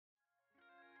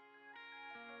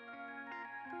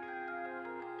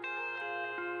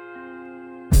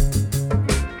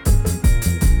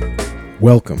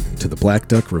Welcome to the Black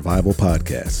Duck Revival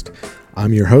Podcast.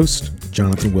 I'm your host,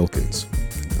 Jonathan Wilkins.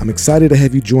 I'm excited to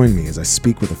have you join me as I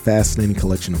speak with a fascinating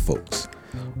collection of folks,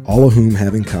 all of whom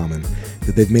have in common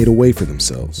that they've made a way for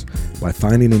themselves by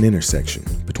finding an intersection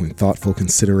between thoughtful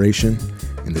consideration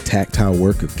and the tactile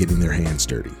work of getting their hands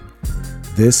dirty.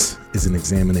 This is an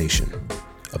examination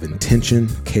of intention,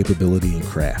 capability, and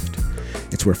craft.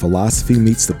 It's where philosophy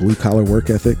meets the blue-collar work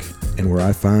ethic and where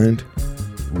I find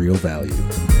real value.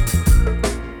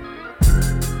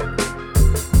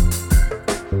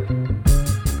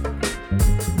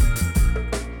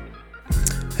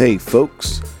 Hey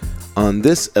folks, on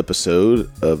this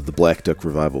episode of the Black Duck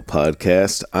Revival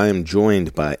Podcast, I am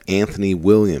joined by Anthony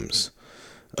Williams,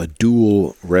 a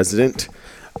dual resident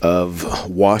of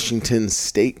Washington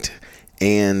State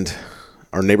and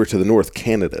our neighbor to the north,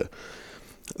 Canada.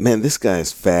 Man, this guy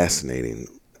is fascinating.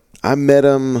 I met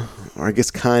him, or I guess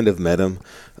kind of met him,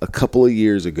 a couple of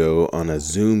years ago on a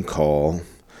Zoom call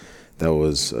that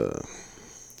was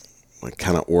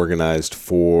kind of organized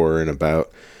for and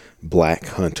about black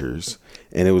hunters.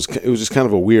 And it was just kind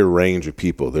of a weird range of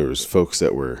people. There was folks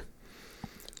that were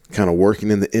kind of working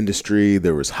in the industry.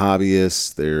 There was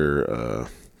hobbyists. There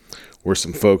were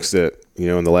some folks that,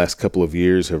 in the last couple of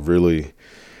years have really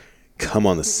come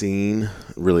on the scene,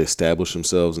 really established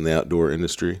themselves in the outdoor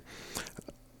industry.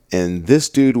 And this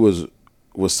dude was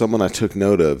someone I took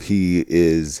note of. He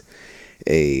is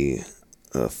a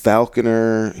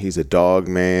falconer. He's a dog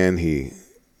man.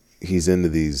 He's into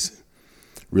these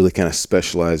really kind of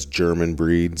specialized German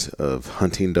breeds of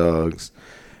hunting dogs.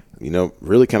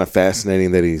 Really kind of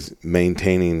fascinating that he's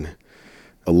maintaining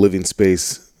a living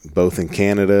space both in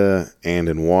Canada and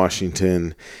in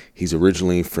Washington. He's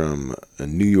originally from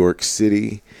New York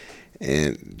City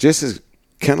and just has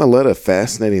kind of led a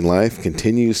fascinating life,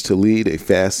 continues to lead a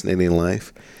fascinating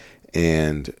life.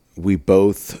 And we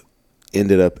both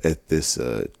ended up at this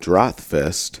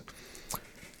Drothfest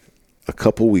a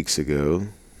couple weeks ago,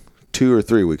 2 or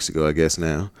 3 weeks ago, I guess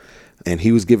now. And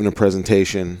he was giving a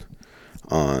presentation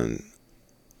on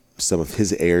some of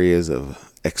his areas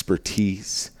of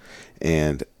expertise.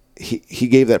 And he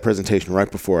gave that presentation right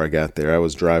before I got there. I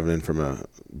was driving in from a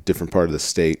different part of the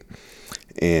state.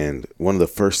 And one of the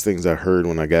first things I heard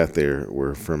when I got there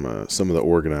were from some of the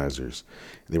organizers.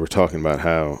 They were talking about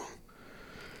how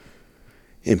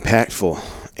impactful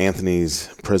Anthony's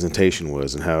presentation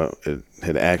was and how it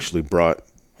had actually brought,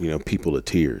 people to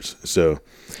tears. So,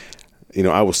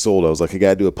 I was sold. I was like, I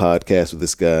got to do a podcast with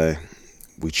this guy.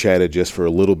 We chatted just for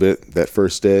a little bit that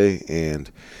first day.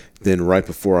 And then right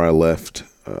before I left,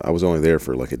 I was only there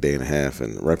for like a day and a half.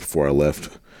 And right before I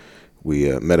left,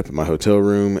 we met up in my hotel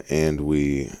room and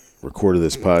we recorded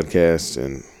this podcast.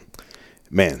 And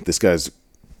man, this guy's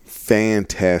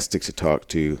fantastic to talk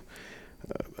to.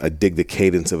 I dig the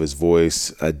cadence of his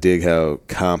voice. I dig how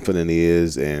confident he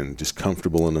is and just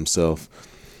comfortable in himself.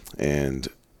 And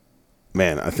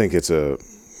man, I think it's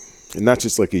not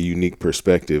just like a unique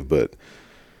perspective, but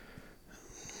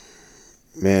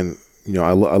man,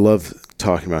 I love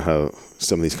talking about how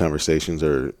some of these conversations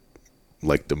are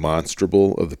like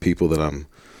demonstrable of the people that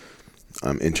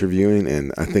I'm interviewing.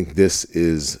 And I think this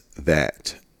is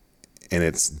that. And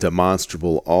it's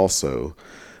demonstrable also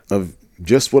of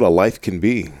just what a life can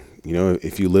be,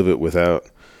 if you live it without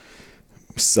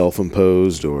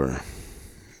self-imposed or,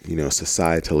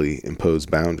 societally imposed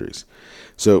boundaries.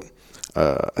 So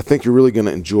I think you're really going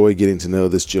to enjoy getting to know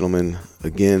this gentleman.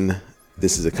 Again,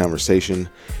 this is a conversation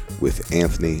with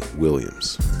Anthony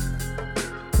Williams.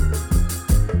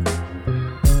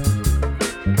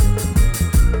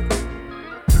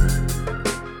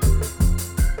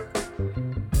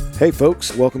 Hey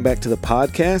folks, welcome back to the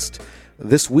podcast.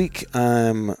 This week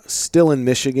I'm still in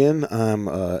Michigan. I'm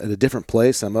at a different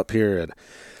place. I'm up here at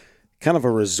kind of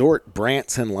a resort,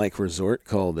 Branson-like resort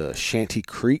called Shanty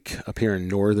Creek up here in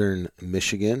northern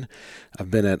Michigan.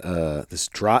 I've been at this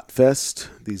Drothfest,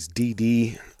 these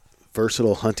DD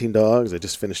versatile hunting dogs. I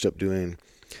just finished up doing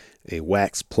a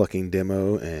wax plucking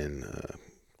demo and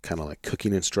kind of like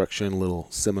cooking instruction, little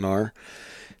seminar.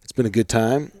 It's been a good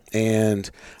time,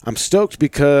 and I'm stoked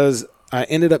because I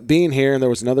ended up being here, and there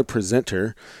was another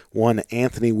presenter, one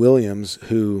Anthony Williams,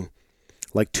 who,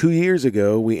 like 2 years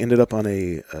ago, we ended up on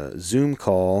a Zoom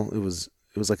call. It was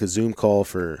like a Zoom call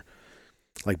for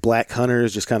like black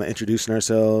hunters, just kind of introducing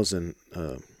ourselves and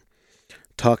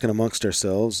talking amongst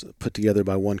ourselves, put together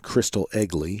by one Crystal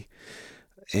Egley,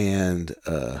 and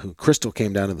Crystal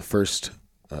came down to the first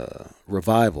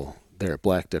revival there at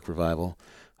Black Duck Revival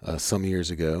some years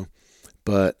ago.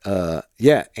 But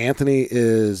Anthony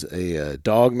is a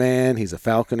dog man. He's a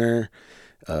falconer.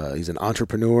 He's an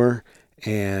entrepreneur,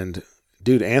 and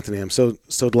Dude, Anthony, I'm so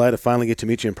glad to finally get to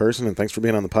meet you in person, and thanks for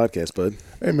being on the podcast, bud.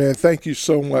 Hey, man, thank you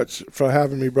so much for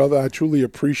having me, brother. I truly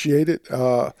appreciate it.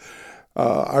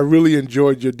 I really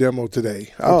enjoyed your demo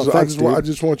today. I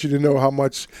just want you to know how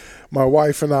much my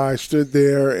wife and I stood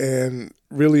there and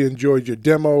really enjoyed your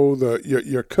demo.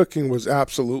 Your cooking was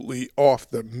absolutely off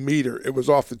the meter. It was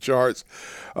off the charts.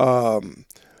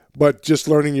 But just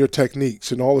learning your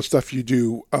techniques and all the stuff you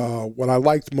do, what I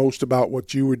liked most about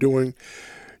what you were doing,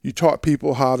 you taught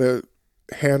people how to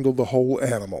handle the whole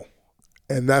animal.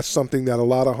 And that's something that a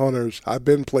lot of hunters, I've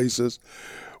been places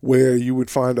where you would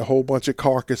find a whole bunch of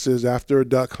carcasses after a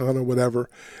duck hunt or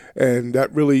whatever. And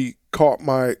that really took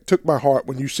my heart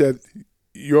when you said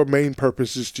your main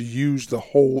purpose is to use the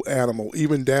whole animal,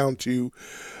 even down to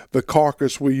the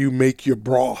carcass where you make your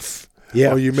broth.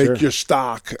 Yeah, or you make sure. your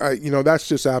stock. That's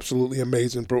just absolutely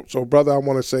amazing. So, brother, I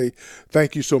want to say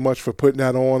thank you so much for putting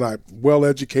that on. I'm well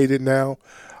educated now.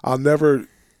 I'll never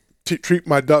treat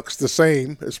my ducks the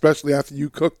same, especially after you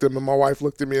cooked them. And my wife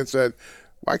looked at me and said,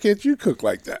 "Why can't you cook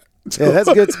like that?" Yeah,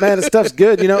 that's good, man. The stuff's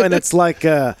good, and it's like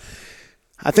I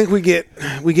think we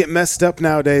get messed up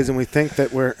nowadays, and we think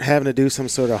that we're having to do some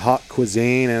sort of hot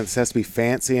cuisine, and it has to be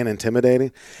fancy and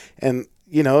intimidating. And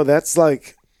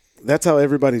that's how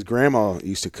everybody's grandma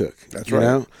used to cook. That's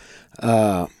right.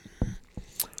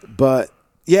 But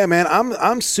yeah, man,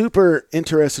 I'm super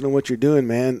interested in what you're doing,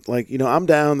 man. Like, I'm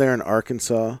down there in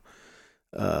Arkansas,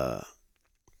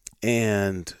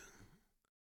 and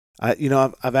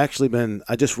I've actually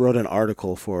I just wrote an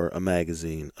article for a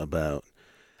magazine about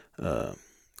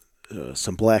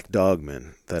some black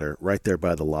dogmen that are right there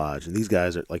by the lodge, and these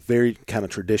guys are like very kind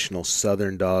of traditional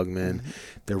Southern dogmen. Mm-hmm.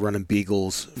 They're running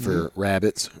beagles for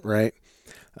rabbits, right?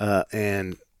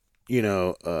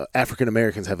 African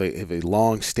Americans have a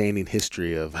long-standing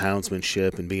history of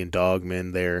houndsmanship and being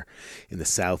dogmen there in the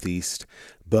Southeast.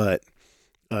 But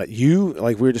you,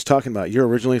 like we were just talking about, you're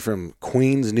originally from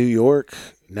Queens, New York.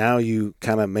 Now you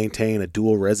kind of maintain a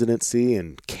dual residency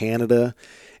in Canada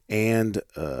and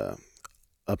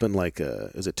up in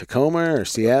is it Tacoma or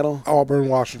Seattle? Auburn,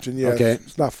 Washington. Yeah, okay.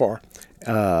 It's not far.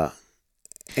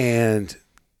 And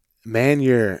man,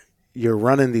 you're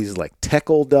running these like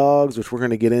Teckle dogs, which we're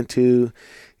going to get into.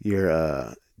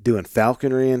 You're doing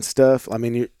falconry and stuff. I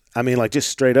mean, like just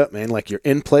straight up, man. Like you're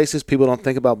in places people don't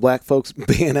think about black folks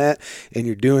being at, and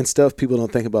you're doing stuff people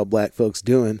don't think about black folks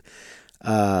doing.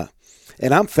 And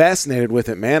I'm fascinated with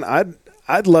it, man.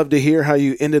 I'd love to hear how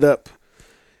you ended up.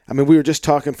 I mean, we were just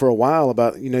talking for a while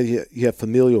about, you have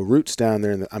familial roots down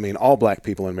there. All black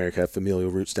people in America have familial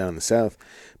roots down in the South,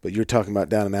 but you're talking about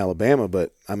down in Alabama.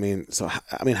 But how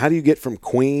do you get from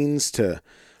Queens to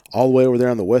all the way over there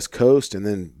on the West Coast and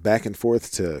then back and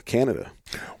forth to Canada?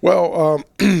 Well,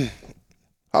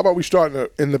 how about we start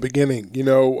in the beginning?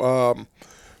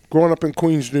 Growing up in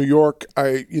Queens, New York,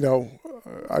 I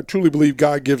truly believe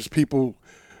God gives people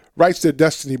writes their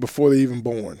destiny before they're even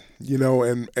born,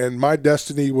 and my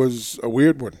destiny was a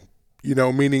weird one,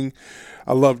 meaning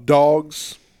I love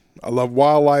dogs, I love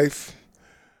wildlife,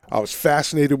 I was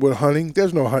fascinated with hunting.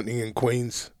 There's no hunting in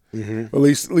Queens, at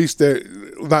least they're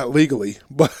not legally,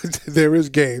 but there is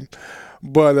game.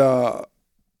 But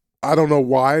I don't know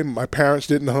why my parents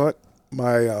didn't hunt,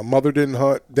 my mother didn't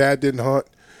hunt, dad didn't hunt,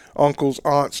 uncles,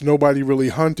 aunts, nobody really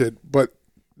hunted, but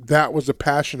that was a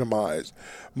passion of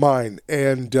mine.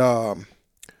 And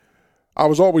I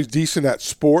was always decent at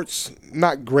sports,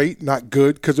 not great, not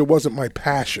good, because it wasn't my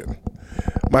passion.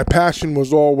 My passion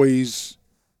was always,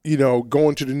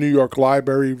 going to the New York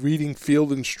Library, reading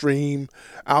Field and Stream,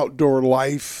 Outdoor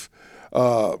Life,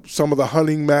 some of the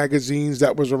hunting magazines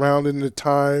that was around in the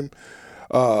time,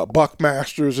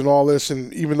 Buckmasters and all this.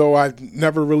 And even though I'd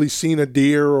never really seen a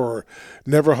deer or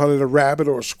never hunted a rabbit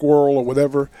or a squirrel or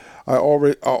whatever, I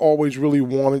always really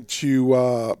wanted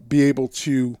to be able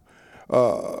to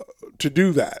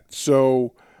do that.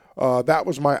 So that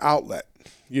was my outlet.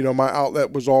 My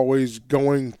outlet was always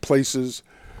going places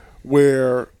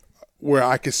where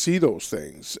I could see those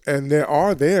things, and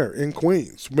there in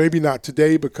Queens. Maybe not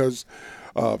today because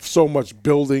of so much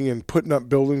building and putting up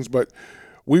buildings, but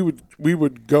we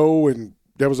would go, and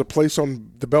there was a place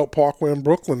on the Belt Parkway in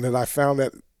Brooklyn that I found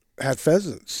that had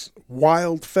pheasants,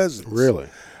 wild pheasants. Really?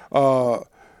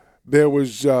 There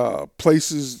was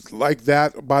places like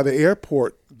that by the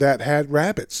airport that had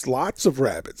rabbits, lots of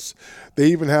rabbits. They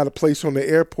even had a place on the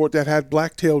airport that had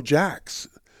black-tailed jacks.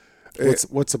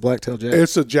 What's a black-tailed jack?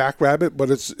 It's a jackrabbit,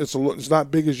 but it's not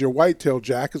big as your white-tailed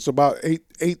jack. It's about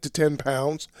 8 to 10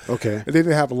 pounds. Okay. And they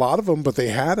didn't have a lot of them, but they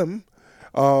had them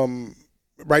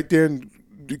right there in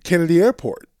Kennedy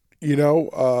Airport.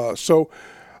 So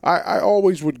I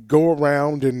always would go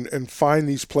around and find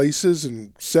these places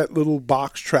and set little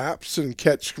box traps and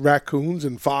catch raccoons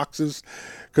and foxes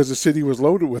because the city was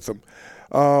loaded with them.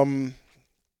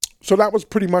 So that was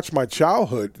pretty much my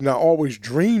childhood, and I always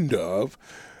dreamed of,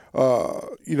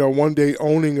 one day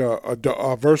owning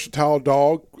a versatile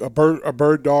dog, a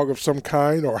bird dog of some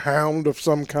kind or hound of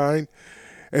some kind,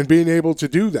 and being able to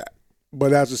do that.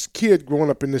 But as a kid growing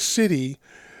up in the city,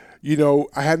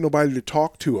 I had nobody to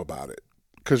talk to about it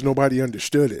because nobody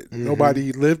understood it. Mm-hmm.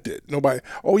 Nobody lived it. Nobody,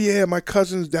 oh yeah, my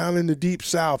cousins down in the deep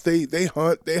south, they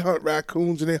hunt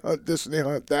raccoons and they hunt this and they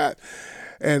hunt that.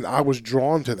 And I was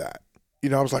drawn to that.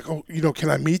 I was like, oh, can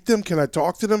I meet them? Can I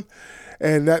talk to them?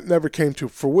 And that never came to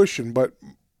fruition. But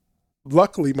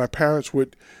luckily, my parents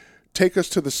would take us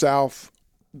to the South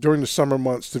during the summer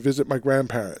months to visit my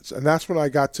grandparents. And that's when I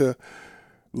got to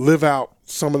live out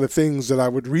some of the things that I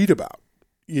would read about.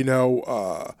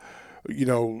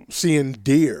 Seeing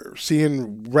deer,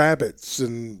 seeing rabbits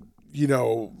and,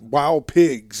 wild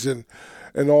pigs and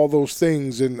all those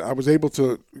things. And I was able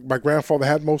to, my grandfather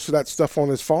had most of that stuff on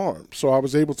his farm. So I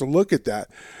was able to look at that.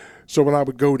 So when I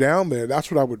would go down there,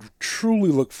 that's what I would truly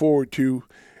look forward to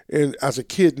as a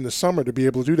kid in the summer, to be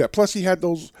able to do that. Plus he had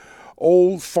those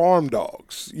old farm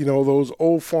dogs, those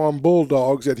old farm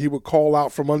bulldogs that he would call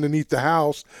out from underneath the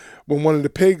house when one of the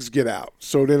pigs get out.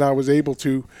 So then I was able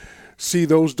to see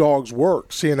those dogs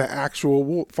work, seeing an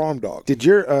actual farm dog. Did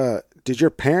your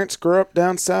parents grow up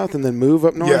down south and then move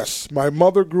up north? Yes. My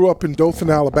mother grew up in Dothan,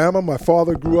 Alabama. My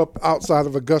father grew up outside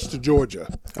of Augusta,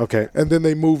 Georgia. Okay. And then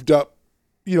they moved up,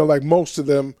 like most of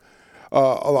them,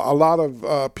 a lot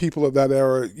of people of that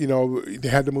era, they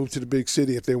had to move to the big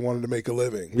city if they wanted to make a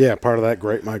living. Yeah, part of that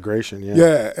great migration, yeah.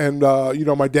 Yeah, and,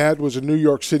 my dad was a New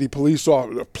York City police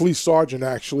sergeant,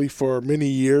 actually, for many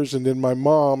years. And then my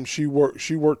mom, she worked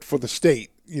for the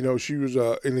state. She was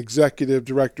an executive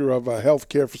director of a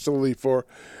healthcare facility for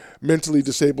mentally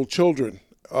disabled children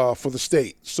for the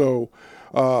state. So,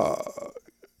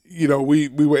 we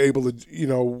were able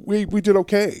to, we did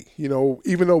okay.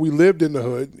 Even though we lived in the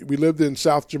hood, we lived in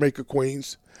South Jamaica,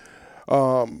 Queens.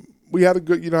 We had a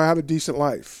good, I had a decent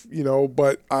life,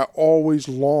 but I always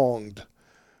longed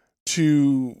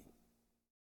to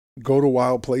go to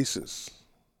wild places,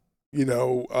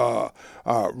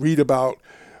 read about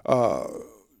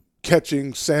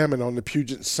catching salmon on the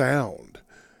Puget Sound,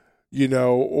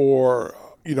 or,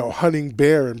 hunting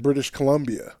bear in British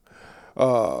Columbia,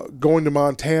 going to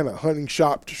Montana, hunting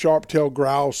sharp-tailed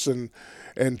grouse and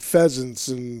pheasants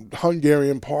and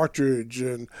Hungarian partridge.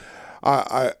 And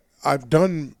I've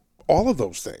done all of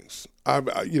those things.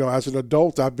 As an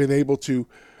adult, I've been able to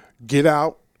get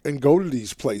out and go to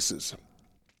these places.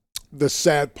 The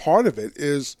sad part of it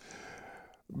is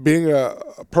being a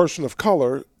person of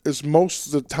color is most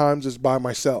of the times is by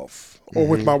myself or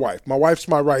with my wife. My wife's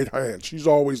my right hand. She's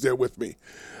always there with me.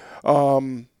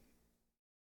 Coming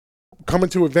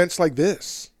to events like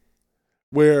this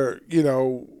where,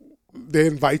 they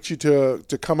invite you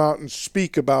to come out and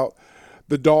speak about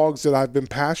the dogs that I've been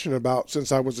passionate about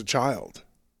since I was a child.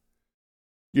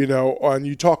 And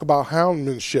you talk about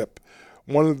houndmanship.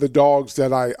 One of the dogs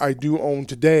that I do own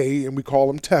today, and we call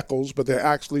them Teckles, but they're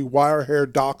actually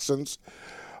wire-haired dachshunds.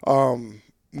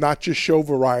 Not just show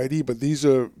variety, but these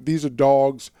are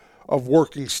dogs of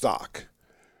working stock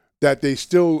that they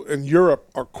still in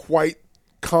Europe are quite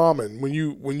common. When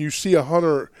you see a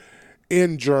hunter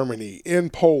in Germany,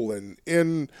 in Poland,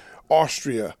 in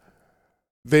Austria,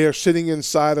 they are sitting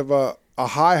inside of a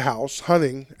high house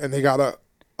hunting, and they got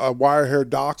a wire-haired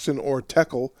dachshund or a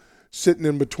Teckel sitting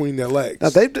in between their legs.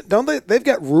 Now they've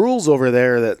got rules over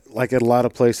there that, like at a lot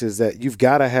of places, that you've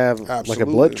got to have like a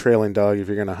blood trailing dog if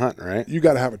you're going to hunt, right? You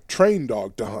got to have a trained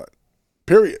dog to hunt.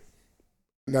 Period.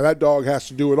 Now that dog has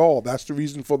to do it all. That's the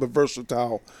reason for the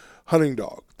versatile hunting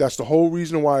dog. That's the whole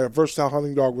reason why a versatile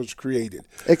hunting dog was created.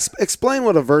 Explain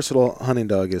what a versatile hunting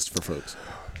dog is for folks.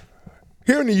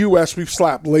 Here in the U.S., we've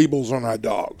slapped labels on our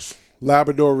dogs: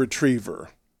 Labrador Retriever,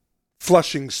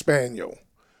 Flushing Spaniel,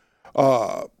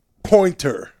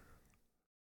 Pointer,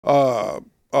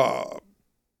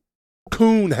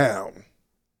 Coonhound,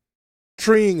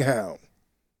 Treeing Hound,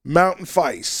 Mountain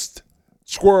Feist,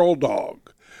 Squirrel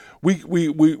Dog.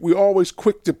 We always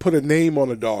quick to put a name on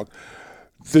a dog.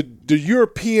 The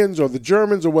Europeans or the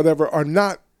Germans or whatever are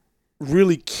not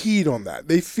really keyed on that.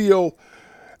 They feel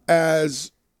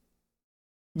as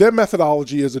their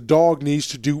methodology is a dog needs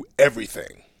to do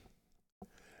everything.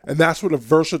 And that's what a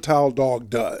versatile dog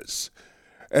does.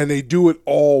 And they do it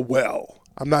all well.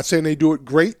 I'm not saying they do it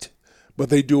great, but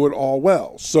they do it all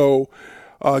well. So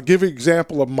give an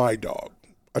example of my dog.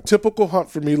 A typical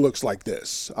hunt for me looks like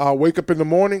this. I'll wake up in the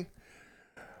morning.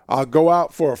 I'll go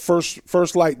out for a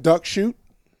first light duck shoot.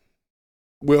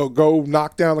 We'll go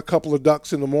knock down a couple of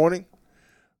ducks in the morning,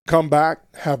 come back,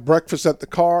 have breakfast at the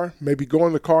car, maybe go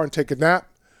in the car and take a nap,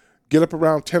 get up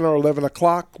around 10 or 11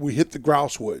 o'clock, we hit the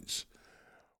grouse woods.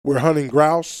 We're hunting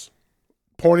grouse,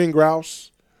 pointing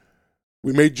grouse.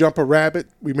 We may jump a rabbit,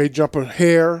 we may jump a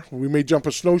hare, we may jump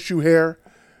a snowshoe hare.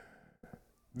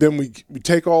 Then we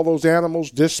take all those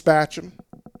animals, dispatch them,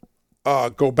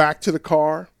 go back to the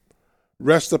car,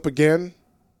 rest up again,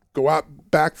 go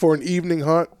out back for an evening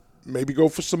hunt, maybe go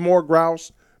for some more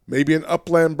grouse, maybe an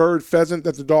upland bird pheasant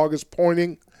that the dog is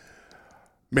pointing,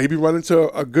 maybe run into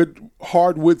a good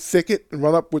hardwood thicket and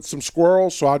run up with some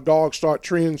squirrels, so our dogs start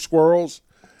treeing squirrels.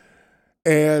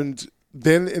 And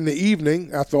then in the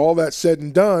evening, after all that's said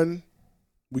and done,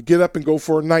 we get up and go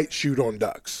for a night shoot on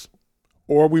ducks.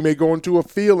 Or we may go into a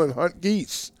field and hunt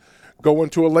geese, go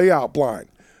into a layout blind.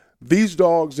 These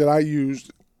dogs that I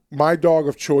used, my dog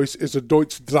of choice is a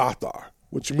Deutsch Drahthaar,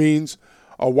 which means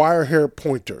a wire hair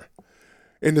pointer.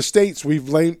 In the States,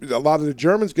 a lot of the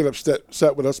Germans get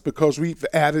upset with us because we've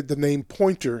added the name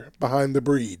pointer behind the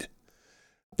breed.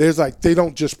 They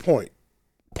don't just point.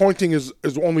 Pointing is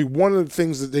only one of the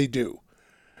things that they do.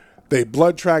 They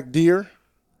blood track deer,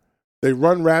 they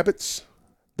run rabbits,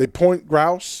 they point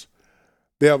grouse,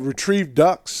 they'll retrieve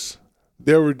ducks,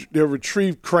 they'll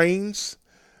retrieve cranes,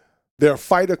 they'll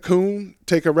fight a coon,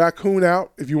 take a raccoon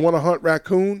out if you want to hunt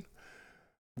raccoon.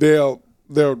 They'll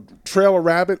trail a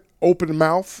rabbit, open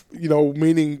mouth,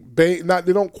 meaning bay.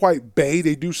 They don't quite bay.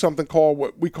 They do something called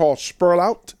what we call spurl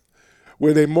out,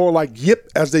 where they more like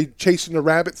yip as they chasing the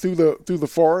rabbit through the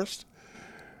forest.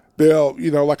 They'll,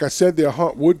 like I said, they'll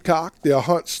hunt woodcock. They'll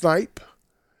hunt snipe.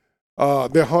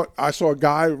 I saw a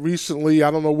guy recently. I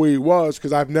don't know where he was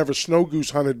because I've never snow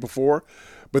goose hunted before.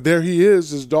 But there he is.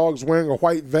 His dog's wearing a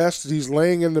white vest. He's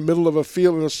laying in the middle of a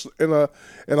field in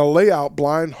a layout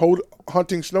blind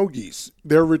hunting snow geese.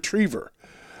 They're a retriever.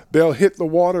 They'll hit the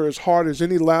water as hard as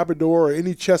any Labrador or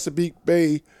any Chesapeake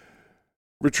Bay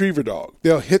retriever dog.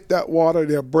 They'll hit that water.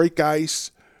 They'll break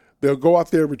ice. They'll go out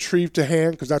there, retrieve to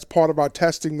hand, because that's part of our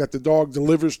testing that the dog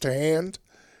delivers to hand.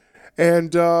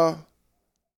 And to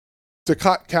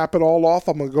cap it all off,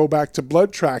 I'm going to go back to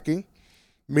blood tracking,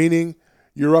 meaning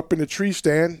you're up in a tree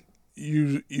stand,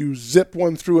 you zip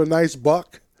one through a nice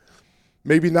buck,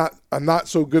 maybe not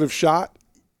so good of shot,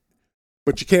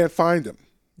 but you can't find him.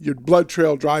 Your blood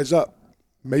trail dries up.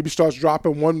 Maybe starts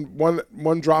dropping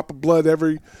one drop of blood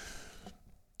every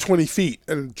 20 feet,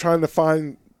 and trying to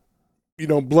find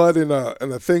blood in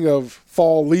a thing of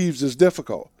fall leaves is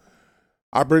difficult.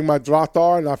 I bring my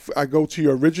Drahthaar and I go to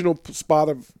your original spot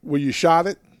of where you shot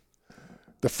it.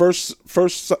 The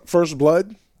first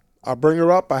blood, I bring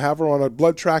her up. I have her on a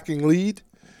blood tracking lead,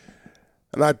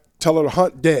 and I tell her to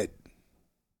hunt dead.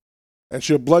 And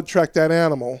she'll blood track that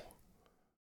animal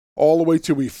all the way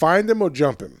till we find him or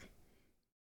jump him.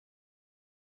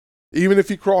 Even if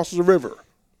he crosses a river.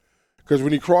 Because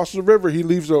when he crosses a river, he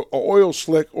leaves a oil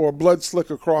slick or a blood slick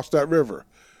across that river.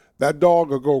 That dog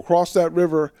will go across that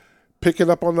river, pick it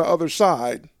up on the other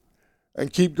side,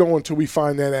 and keep going till we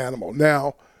find that animal.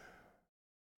 Now,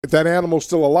 if that animal's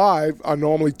still alive, I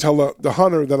normally tell the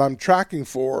hunter that I'm tracking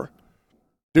for,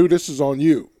 dude, this is on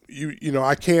you.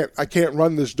 I can't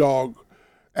run this dog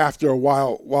after a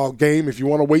wild game. If you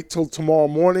want to wait till tomorrow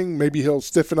morning, maybe he'll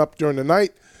stiffen up during the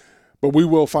night, but we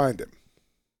will find him.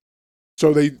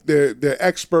 So they're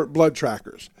expert blood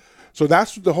trackers. So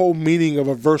that's the whole meaning of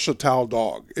a versatile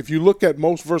dog. If you look at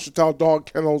most versatile dog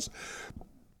kennels,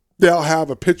 they'll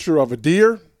have a picture of a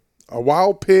deer, a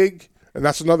wild pig, and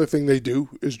that's another thing they do,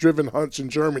 is driven hunts in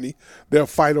Germany. They'll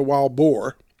fight a wild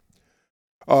boar.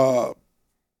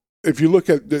 If you look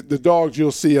at the dogs,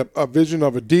 you'll see a vision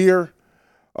of a deer,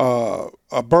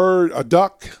 a bird, a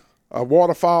duck, a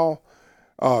waterfowl,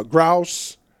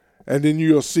 grouse, and then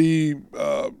you'll see,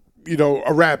 a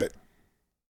rabbit.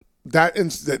 That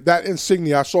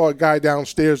insignia, I saw a guy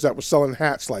downstairs that was selling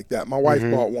hats like that. My wife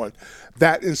bought one.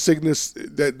 That insignia,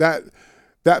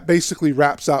 that basically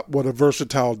wraps up what a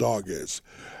versatile dog is.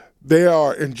 They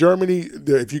are, in Germany,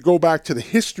 if you go back to the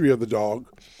history of the dog,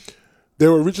 they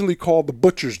were originally called the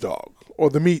butcher's dog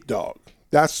or the meat dog.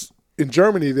 That's, in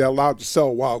Germany, they're allowed to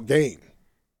sell wild game.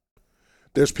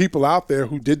 There's people out there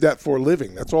who did that for a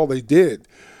living. That's all they did,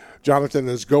 Jonathan,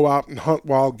 is go out and hunt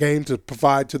wild game to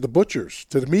provide to the butchers,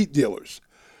 to the meat dealers.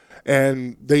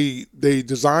 And they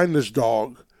designed this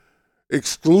dog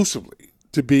exclusively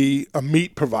to be a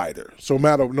meat provider. So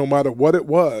no matter what it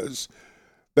was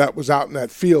that was out in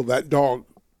that field, that dog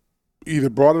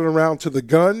either brought it around to the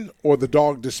gun or the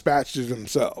dog dispatched it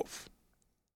himself.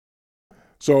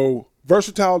 So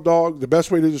Versatile dog, the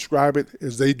best way to describe it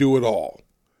is they do it all.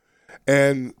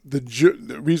 And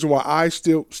the reason why I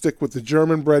still stick with the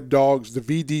German-bred dogs, the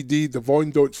VDD, the Von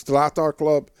Deutsch Drahthaar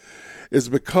Club, is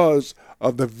because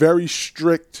of the very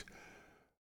strict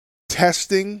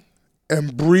testing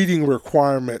and breeding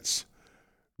requirements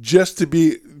just to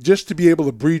be able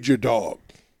to breed your dog.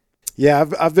 Yeah,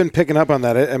 I've been picking up on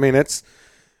that. I mean, it's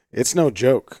no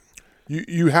joke.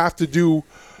 You have to do,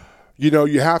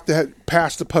 you have to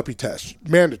pass the puppy test,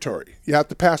 mandatory. You have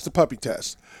to pass the puppy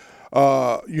test.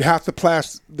 You have to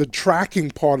pass the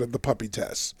tracking part of the puppy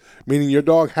test, meaning your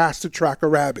dog has to track a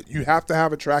rabbit. You have to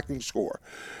have a tracking score.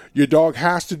 Your dog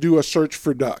has to do a search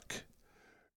for duck,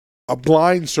 a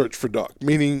blind search for duck,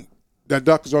 meaning that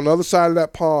duck is on the other side of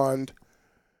that pond,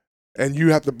 and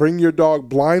you have to bring your dog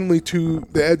blindly to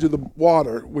the edge of the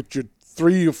water with your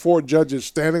 3 or 4 judges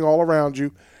standing all around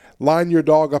you, line your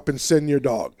dog up and send your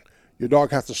dog. Your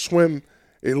dog has to swim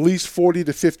at least 40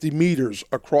 to 50 meters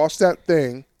across that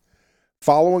thing,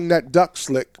 following that duck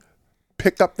slick,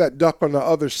 pick up that duck on the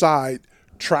other side,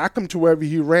 track him to wherever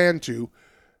he ran to,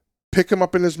 pick him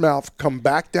up in his mouth, come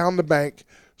back down the bank,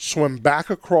 swim back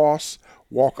across,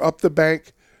 walk up the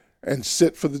bank, and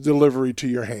sit for the delivery to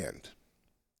your hand.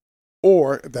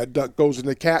 Or if that duck goes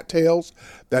into cattails,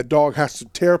 that dog has to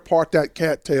tear apart that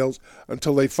cattails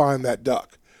until they find that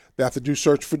duck. They have to do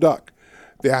search for duck.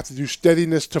 They have to do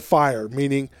steadiness to fire,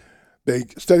 meaning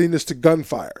steadiness to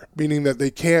gunfire, meaning that they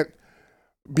can't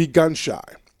be gun shy.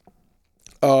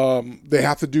 They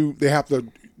have to do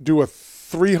a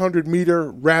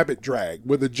 300-meter rabbit drag,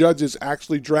 where the judges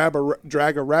actually drag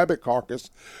a rabbit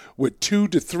carcass with 2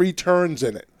 to 3 turns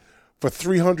in it for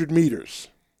 300 meters.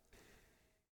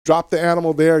 Drop the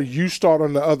animal there. You start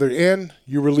on the other end.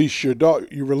 You release your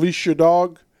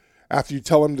dog. After you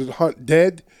tell him to hunt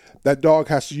dead, that dog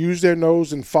has to use their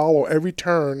nose and follow every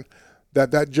turn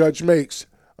that judge makes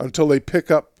until they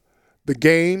pick up the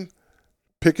game,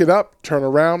 pick it up, turn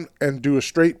around, and do a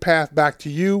straight path back to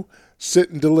you,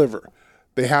 sit and deliver.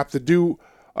 They have to do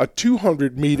a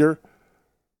 200-meter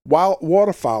wild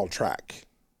waterfowl track.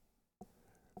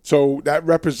 So that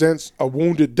represents a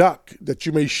wounded duck that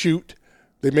you may shoot.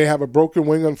 They may have a broken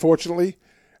wing, unfortunately,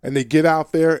 and they get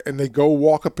out there and they go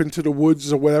walk up into the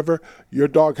woods or whatever. Your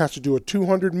dog has to do a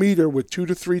 200-meter with 2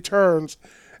 to 3 turns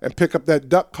and pick up that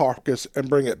duck carcass and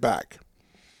bring it back.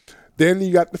 Then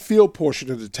you got the field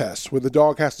portion of the test, where the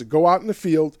dog has to go out in the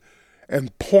field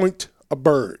and point a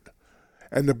bird.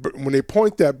 And when they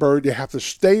point that bird, they have to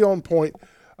stay on point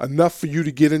enough for you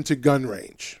to get into gun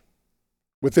range,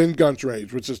 within gun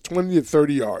range, which is 20 to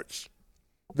 30 yards.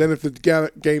 Then if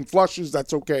the game flushes,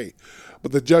 that's okay.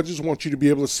 But the judges want you to be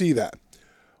able to see that.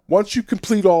 Once you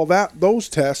complete all those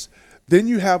tests, then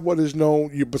you have what is known,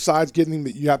 besides getting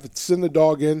that, you have to send the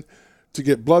dog in to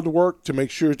get blood work to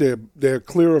make sure they're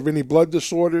clear of any blood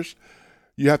disorders.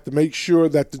 You have to make sure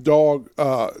that the dog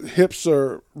hips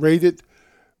are rated,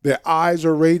 their eyes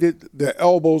are rated, their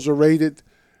elbows are rated.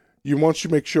 Once you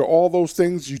make sure all those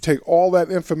things, you take all that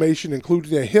information,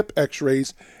 including their hip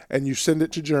x-rays, and you send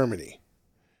it to Germany.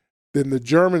 Then the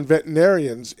German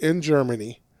veterinarians in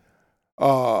Germany,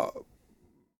 the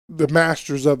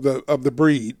masters of the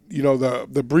breed,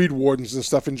 the breed wardens and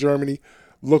stuff in Germany,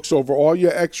 looks over all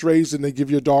your x-rays and they give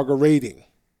your dog a rating.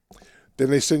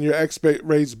 Then they send your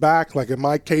x-rays back. Like in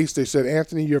my case, they said,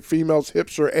 Anthony, your female's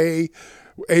hips are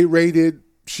A-rated.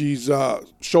 She's no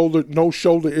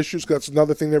shoulder issues. That's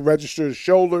another thing that registers,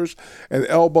 shoulders and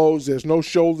elbows. There's no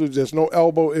shoulders, there's no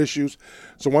elbow issues.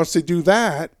 So once they do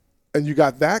that, and you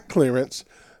got that clearance,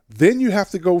 then you have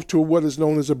to go to what is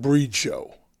known as a breed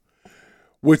show,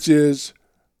 which is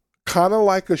kind of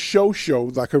like a show,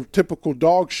 like a typical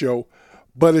dog show,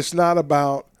 but it's not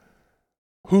about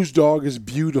whose dog is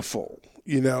beautiful.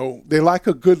 They like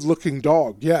a good-looking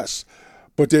dog, yes,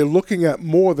 but they're looking at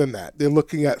more than that. They're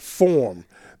looking at form.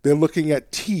 They're looking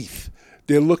at teeth.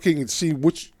 They're looking and see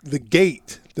the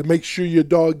gait, to make sure your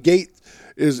dog gait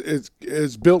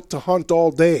is built to hunt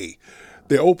all day.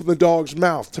 They open the dog's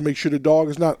mouth to make sure the dog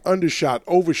is not undershot,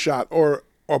 overshot, or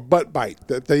butt bite,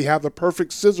 that they have the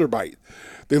perfect scissor bite.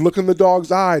 They look in the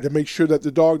dog's eye to make sure that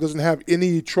the dog doesn't have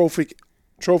any trophic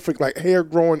like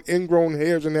ingrown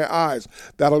hairs in their eyes.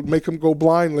 That'll make them go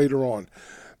blind later on.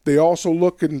 They also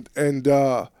look and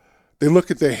they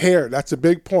look at their hair. That's a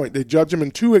big point. They judge them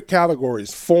in 2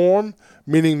 categories: form,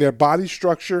 meaning their body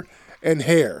structure, and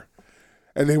hair.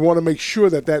 And they want to make sure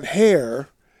that hair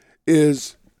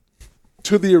is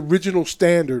to the original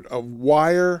standard of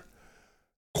wire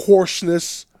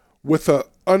coarseness with a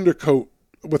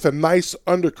nice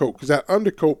undercoat, because that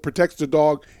undercoat protects the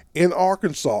dog in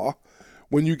Arkansas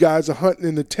when you guys are hunting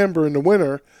in the timber in the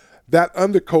winter. that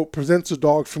undercoat prevents the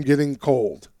dog from getting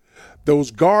cold.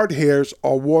 Those guard hairs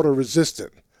are water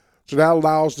resistant. So that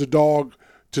allows the dog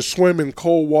to swim in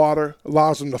cold water,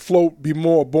 allows them to float, be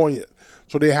more buoyant.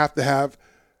 So they have to have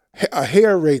a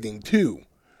hair rating too.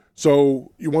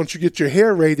 So once you get your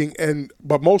hair rating,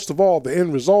 but most of all, the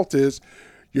end result is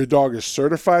your dog is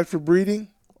certified for breeding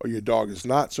or your dog is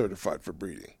not certified for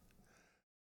breeding.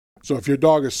 So if your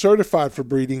dog is certified for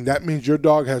breeding, that means your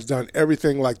dog has done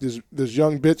everything like this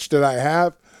young bitch that I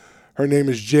have. Her name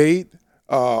is Jade,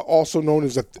 also known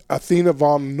as Athena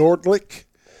von Nordlich.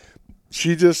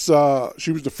 She was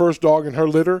the first dog in her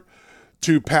litter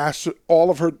to pass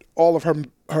all of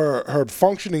her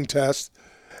functioning tests,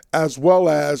 as well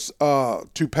as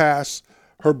to pass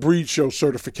her breed show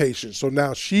certification. So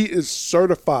now she is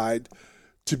certified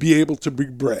to be able to be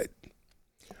bred.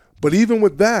 But even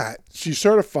with that, she's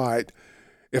certified.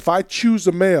 If I choose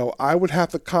a male, I would have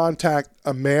to contact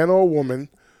a man or a woman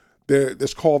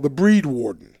that's called the breed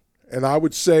warden. And I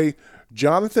would say,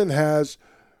 Jonathan has,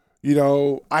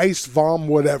 Ice Vom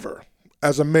whatever.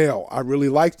 As a male, I really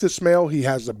like this male. He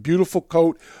has a beautiful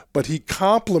coat, but he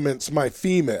complements my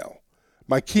female.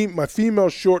 My female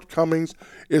shortcomings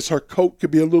is her coat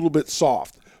could be a little bit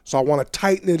soft. So I want to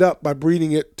tighten it up by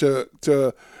breeding it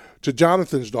to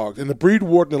Jonathan's dog. And the breed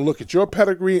warden will look at your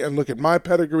pedigree and look at my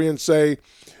pedigree and say,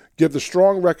 give the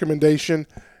strong recommendation,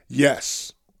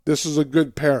 yes, this is a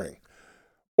good pairing.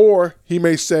 Or he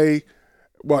may say,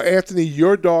 well, Anthony,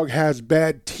 your dog has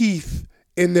bad teeth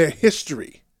in their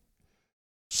history.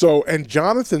 So, and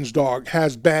Jonathan's dog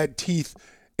has bad teeth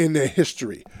in their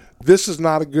history. This is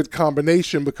not a good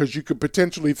combination because you could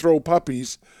potentially throw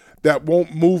puppies that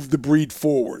won't move the breed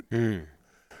forward.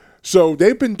 So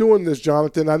they've been doing this,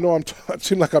 Jonathan. I know it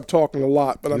seems like I'm talking a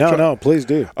lot, but No, please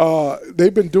do.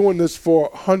 They've been doing this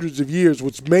for hundreds of years,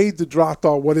 which made the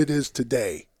Drahthaar what it is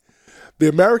today. The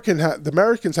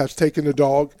Americans have taken the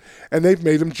dog and they've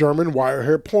made them German wire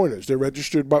hair pointers. They're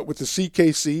registered with the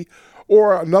CKC,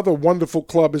 or another wonderful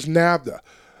club is NAVHDA.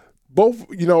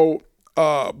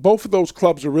 Both of those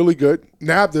clubs are really good.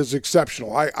 NAVHDA is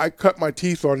exceptional. I cut my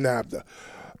teeth on NAVHDA.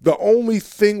 The only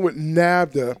thing with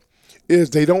NAVHDA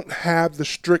is they don't have the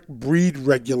strict breeding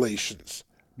regulations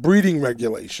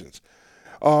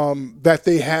that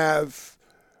they have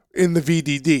in the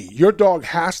VDD. Your dog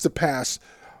has to pass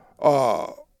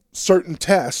certain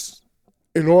tests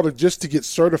in order just to get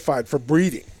certified for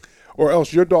breeding, or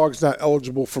else your dog's not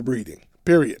eligible for breeding,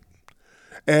 period.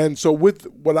 And so with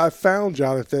what I found,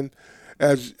 Jonathan,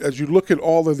 as you look at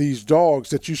all of these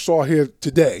dogs that you saw here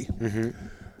today,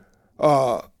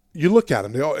 you look at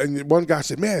them, and one guy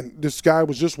said, man, this guy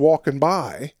was just walking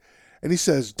by, and he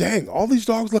says, dang, all these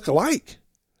dogs look alike.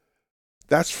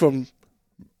 That's from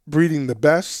breeding the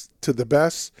best to the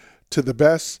best to the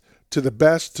best to the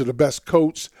best to the best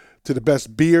coats to the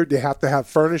best beard. They have to have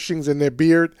furnishings in their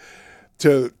beard,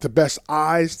 to the best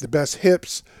eyes, the best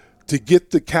hips, to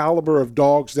get the caliber of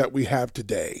dogs that we have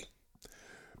today.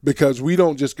 Because we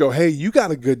don't just go, hey, you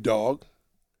got a good dog,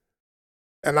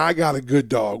 and I got a good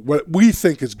dog, what we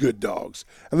think is good dogs,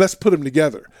 and let's put them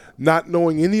together, not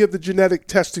knowing any of the genetic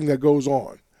testing that goes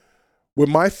on. With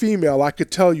my female, I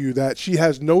could tell you that she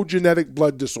has no genetic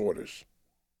blood disorders.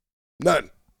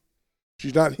 None.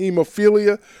 She's not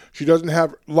hemophilia. She doesn't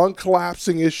have lung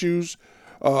collapsing issues.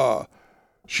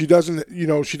 She doesn't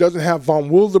have von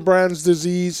Willebrand's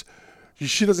disease.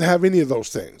 She doesn't have any of those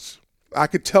things. I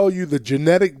could tell you the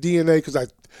genetic DNA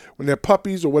because when they're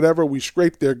puppies or whatever, we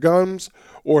scrape their gums,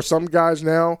 or some guys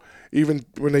now, even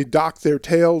when they dock their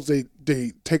tails, they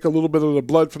take a little bit of the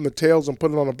blood from the tails and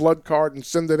put it on a blood card and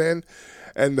send it in.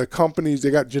 And the companies,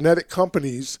 they got genetic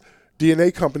companies,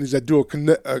 DNA companies that do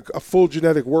a full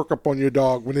genetic workup on your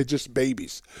dog when they're just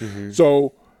babies. Mm-hmm.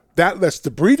 So that lets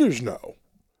the breeders know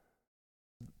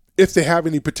if they have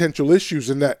any potential issues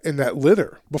in that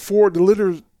litter before the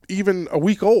litter's even a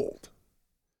week old.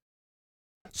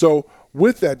 So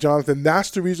with that, Jonathan, that's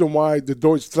the reason why the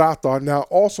Deutsch Drahthaar, now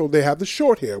also they have the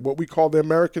short hair, what we call the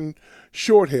American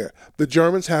short hair. The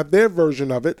Germans have their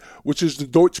version of it, which is the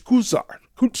Deutsch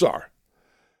Kutzar.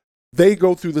 They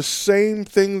go through the same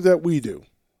thing that we do.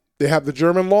 They have the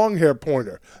German long hair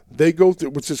pointer. They go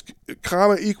through, which is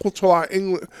kind of equal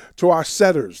to our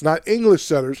setters, not English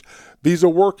setters. These are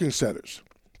working setters.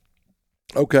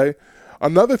 Okay.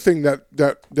 Another thing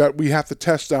that we have to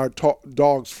test our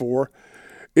dogs for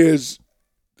is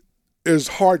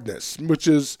hardness, which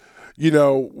is, we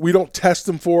don't test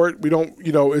them for it. We don't,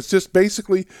 it's just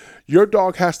basically your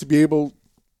dog has to be able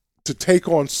to take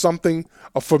on something,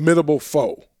 a formidable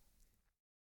foe.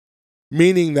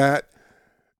 Meaning that,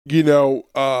 if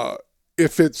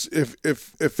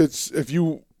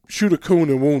you shoot a coon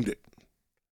and wound it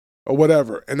or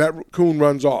whatever, and that coon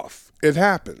runs off. It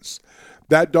happens.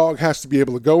 That dog has to be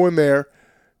able to go in there,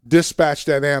 dispatch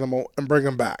that animal, and bring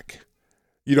him back.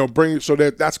 Bring it so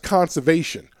that's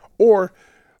conservation. Or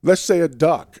let's say a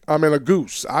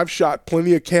goose. I've shot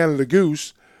plenty of Canada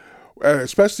goose,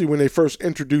 especially when they first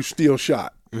introduced steel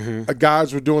shot. Mm-hmm.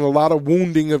 Guys were doing a lot of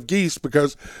wounding of geese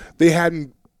because they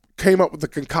hadn't came up with the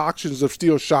concoctions of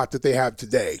steel shot that they have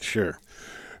today. Sure.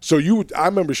 So I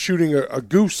remember shooting a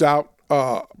goose out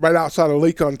right outside of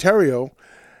Lake Ontario,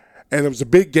 and it was a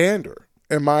big gander.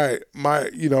 And my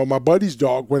buddy's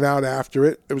dog went out after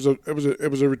it. It was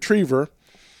a retriever,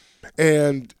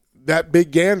 and that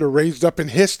big gander raised up and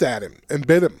hissed at him and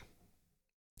bit him.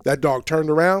 That dog turned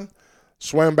around,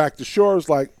 swam back to shore. Was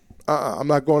like, I'm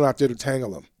not going out there to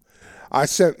tangle him. I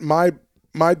sent my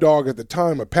dog at the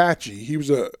time, Apache. He was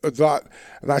a dot,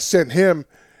 and I sent him,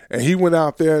 and he went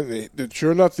out there, and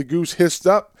sure enough, the goose hissed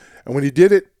up, and when he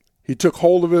did it, he took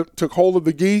hold of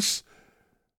the geese,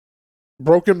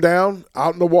 broke him down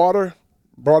out in the water,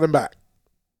 brought him back.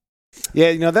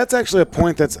 Yeah, that's actually a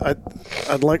point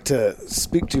I'd like to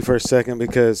speak to for a second,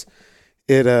 because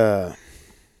it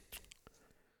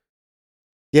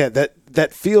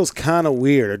that feels kind of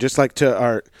weird, or just like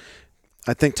I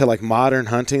think to like modern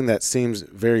hunting, that seems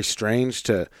very strange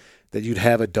that you'd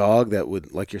have a dog that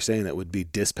would, like you're saying, that would be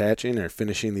dispatching or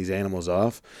finishing these animals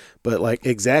off. But like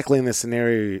exactly in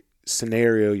the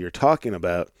scenario you're talking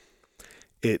about,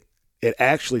 it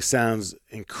actually sounds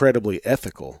incredibly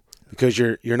ethical, because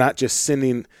you're not just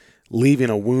leaving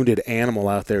a wounded animal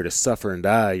out there to suffer and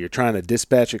die. You're trying to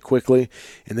dispatch it quickly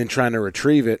and then trying to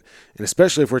retrieve it. And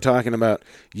especially if we're talking about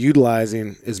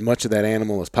utilizing as much of that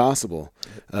animal as possible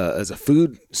as a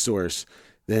food source,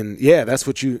 then yeah, that's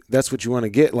what you want to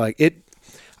get. Like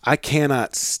I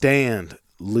cannot stand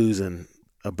losing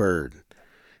a bird.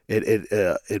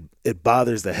 It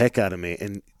bothers the heck out of me.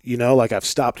 And like I've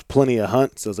stopped plenty of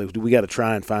hunts. So I was like, we got to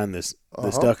try and find this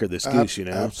duck or this goose,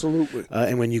 Absolutely.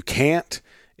 And when you can't,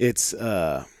 it's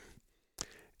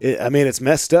it's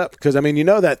messed up, because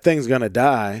that thing's gonna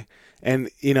die, and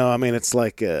it's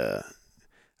like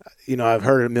I've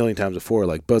heard it a million times before,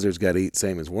 like buzzards got to eat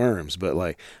same as worms, but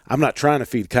like I'm not trying to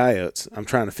feed coyotes, I'm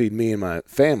trying to feed me and my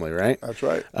family, right? That's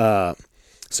right.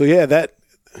 So yeah, that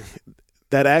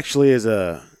actually is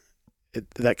that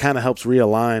kind of helps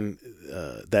realign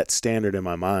that standard in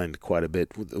my mind quite a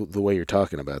bit with the way you're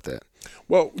talking about that.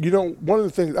 Well, one of the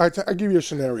things I give you a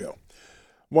scenario.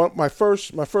 My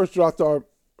first drop dog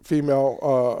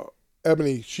female,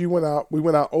 Ebony, we went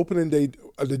out opening day,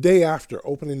 the day after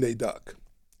opening day duck,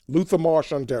 Luther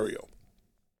Marsh, Ontario.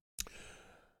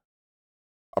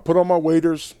 I put on my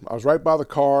waders. I was right by the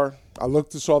car. I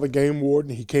looked and saw the game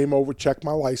warden. He came over, checked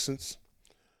my license.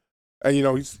 And,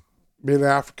 he's being an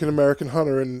African-American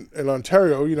hunter in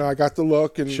Ontario, I got the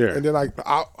look, and sure. And then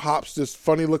out hops this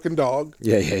funny-looking dog.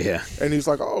 Yeah. And he's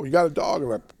like, oh, you got a dog?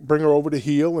 And I bring her over to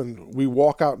heel, and we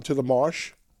walk out into the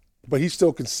marsh, but he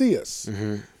still can see us.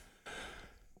 Mm-hmm.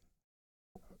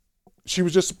 She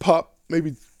was just a pup,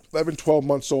 maybe 11, 12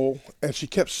 months old, and she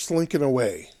kept slinking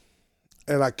away.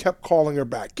 And I kept calling her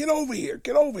back, get over here.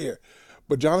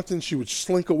 But Jonathan, she would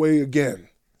slink away again.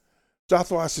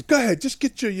 So I said, go ahead, just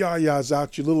get your yah-yahs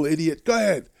out, you little idiot. Go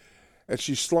ahead. And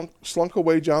she slunk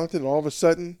away, Jonathan, and all of a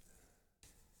sudden,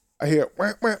 I hear,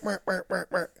 whack, whack, whack, whack,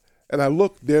 whack, whack. And I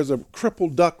look, there's a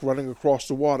crippled duck running across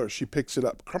the water. She picks it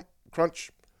up,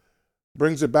 crunch,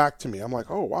 brings it back to me. I'm like,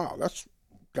 oh, wow, that's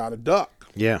got a duck.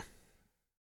 Yeah.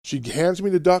 She hands me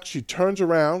the duck. She turns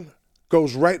around,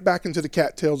 goes right back into the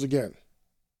cattails again.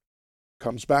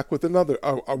 Comes back with another,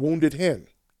 a wounded hen.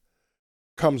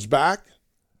 Comes back.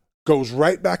 Goes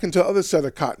right back into the other set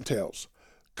of cottontails.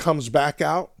 Comes back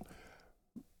out.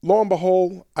 Lo and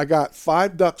behold, I got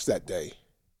 5 ducks that day,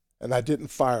 and I didn't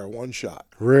fire one shot.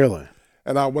 Really?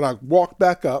 And when I walked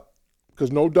back up,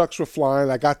 because no ducks were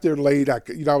flying, I got there late. I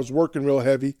was working real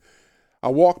heavy. I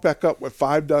walked back up with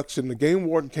 5 ducks, and the game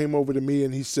warden came over to me,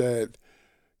 and he said,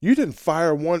 you didn't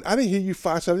fire one. I didn't hear you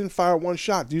fire, so I didn't fire one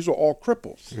shot. These are all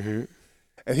cripples. Mm-hmm.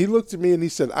 And he looked at me, and he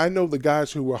said, I know the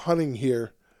guys who were hunting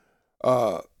here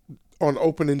on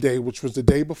opening day, which was the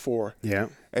day before. Yeah.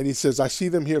 And he says, I see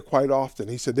them here quite often.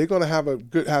 He said, they're going to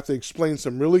have to explain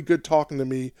some really good talking to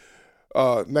me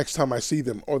next time I see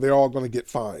them, or they're all going to get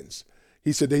fines.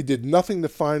 He said, they did nothing to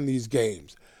find this game.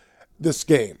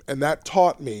 And that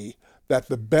taught me that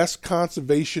the best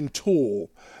conservation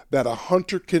tool that a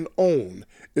hunter can own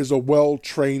is a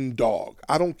well-trained dog.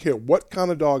 I don't care what kind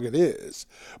of dog it is,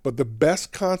 but the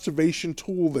best conservation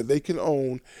tool that they can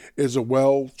own is a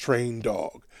well-trained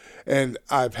dog. And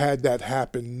I've had that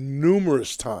happen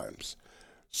numerous times.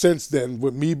 since then,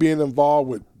 with me being involved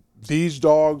with these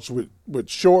dogs, with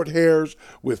short hairs,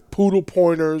 with poodle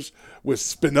pointers, with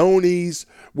Spinonis,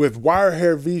 with wire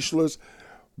hair Vizslas,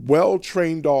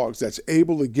 well-trained dogs that's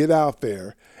able to get out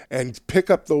there and pick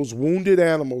up those wounded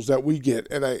animals that we get.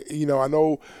 And I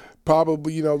know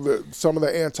probably, some of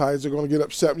the antis are going to get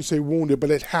upset when you say wounded,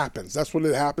 but it happens. That's what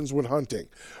it happens when hunting.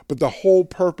 But the whole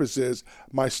purpose is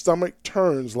my stomach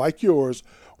turns like yours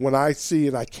when I see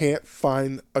and I can't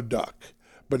find a duck.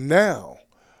 But now,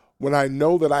 when I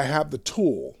know that I have the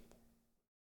tool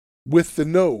with the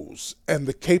nose and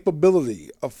the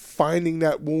capability of finding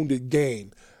that wounded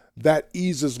game, that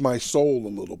eases my soul a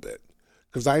little bit.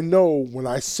 Because I know when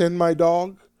I send my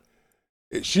dog,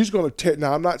 she's going to take.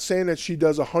 Now, I'm not saying that she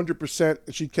does 100%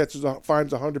 and she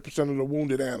finds 100% of the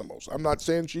wounded animals. I'm not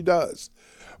saying she does.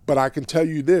 But I can tell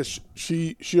you this,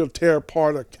 she'll tear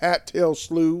apart a cattail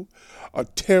slough, a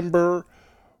timber.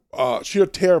 She'll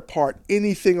tear apart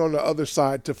anything on the other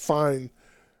side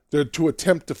to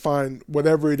attempt to find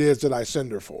whatever it is that I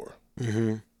send her for.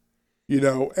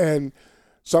 Mm-hmm. And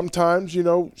sometimes,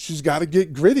 she's got to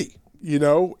get gritty.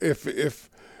 If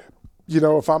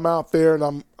I'm out there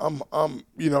and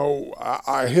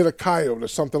I hit a coyote or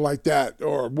something like that,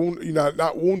 or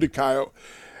not wounded coyote,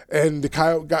 and the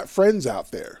coyote got friends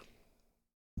out there.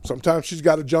 Sometimes she's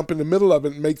got to jump in the middle of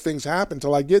it and make things happen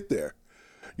till I get there.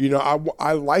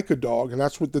 I like a dog, and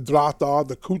that's what the Drahthaar,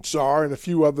 the Kutzar, and a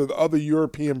few other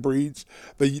European breeds.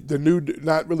 The new,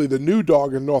 not really the new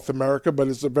dog in North America, but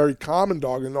it's a very common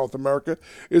dog in North America,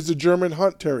 is the German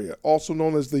Hunt Terrier, also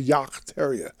known as the Jagd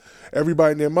Terrier.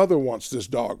 Everybody and their mother wants this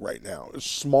dog right now. It's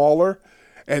smaller,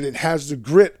 and it has the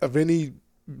grit of any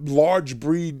large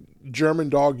breed German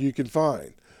dog you can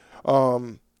find.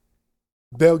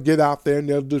 They'll get out there and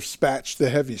they'll dispatch the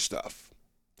heavy stuff.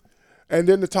 And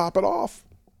then to top it off,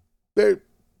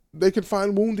 they can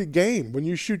find wounded game when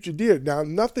you shoot your deer. Now,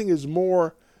 nothing is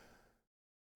more.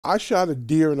 I shot a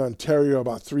deer in Ontario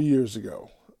about 3 years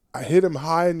ago. I hit him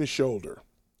high in the shoulder.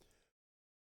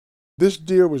 This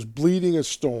deer was bleeding a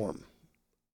storm,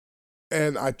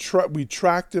 and we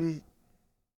tracked him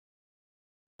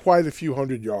quite a few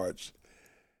hundred yards,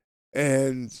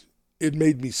 and it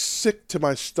made me sick to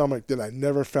my stomach that I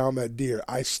never found that deer.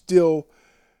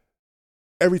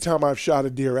 Every time I've shot a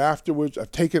deer afterwards,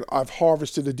 I've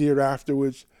harvested a deer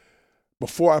afterwards,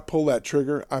 before I pull that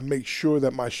trigger, I make sure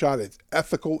that my shot is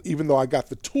ethical, even though I got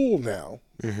the tool now.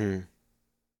 Mm-hmm.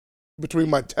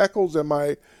 Between my Teckles and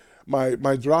my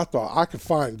Drahthaar, I can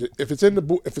find it. If it's in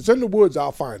the woods,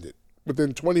 I'll find it.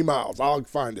 Within 20 miles, I'll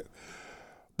find it.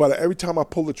 But every time I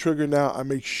pull the trigger now, I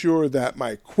make sure that my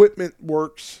equipment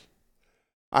works.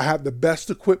 I have the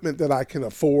best equipment that I can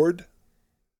afford.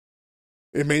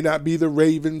 It may not be the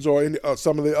Ravens or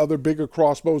some of the other bigger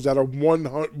crossbows that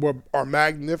are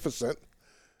magnificent,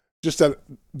 just that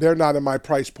they're not in my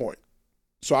price point.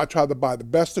 So I try to buy the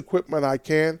best equipment I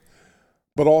can,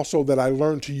 but also that I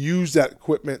learn to use that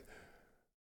equipment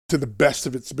to the best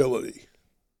of its ability.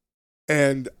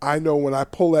 And I know when I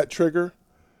pull that trigger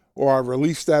or I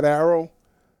release that arrow,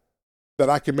 that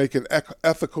I can make an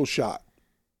ethical shot.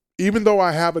 Even though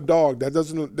I have a dog, that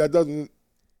doesn't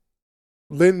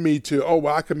lend me to,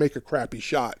 I can make a crappy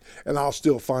shot and I'll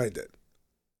still find it.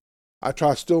 I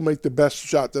try to still make the best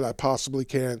shot that I possibly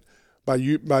can by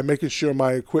making sure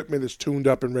my equipment is tuned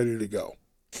up and ready to go.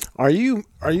 Are you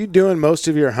doing most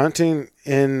of your hunting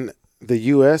in the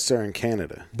U.S. or in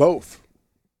Canada? Both.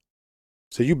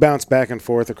 So you bounce back and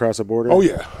forth across the border? Oh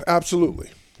yeah, absolutely.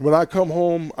 When I come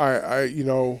home, I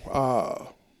do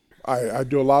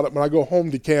a lot of, when I go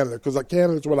home to Canada, because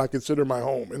Canada is what I consider my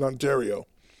home in Ontario.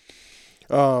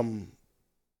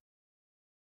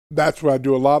 That's where I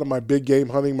do a lot of my big game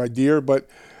hunting, my deer, but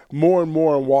more and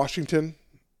more in Washington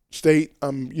State.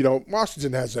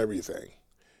 Washington has everything.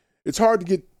 It's hard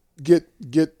to get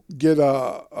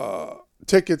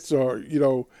tickets or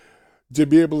to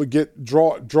be able to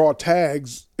draw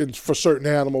tags for certain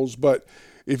animals. But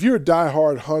if you're a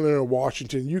diehard hunter in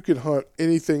Washington, you can hunt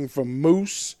anything from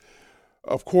moose,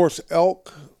 of course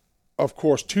elk, of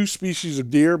course 2 species of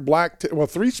deer,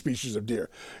 3 species of deer.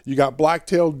 You got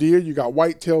black-tailed deer, you got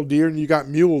white-tailed deer, and you got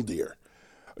mule deer.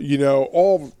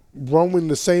 All roaming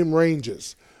the same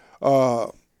ranges.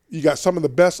 You got some of the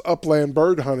best upland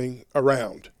bird hunting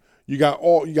around. You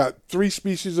got 3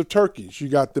 species of turkeys. You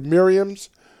got the Merriams,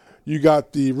 you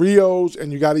got the Rios,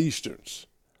 and you got Easterns.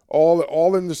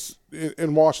 All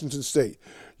in Washington State.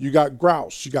 You got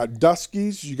grouse, you got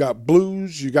duskies, you got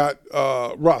blues, you got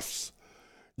ruffs.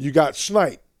 You got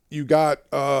snipe. You got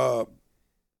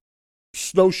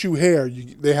snowshoe hare.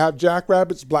 They have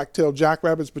jackrabbits, black-tailed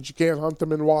jackrabbits, but you can't hunt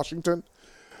them in Washington.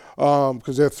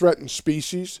 because they're threatened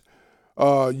species.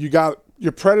 You got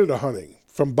your predator hunting,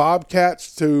 from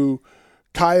bobcats to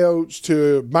coyotes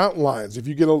to mountain lions. If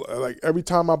you get like every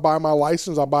time I buy my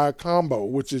license, I buy a combo,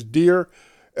 which is deer,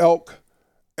 elk,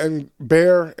 and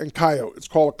bear and coyote. It's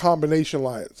called a combination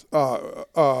license.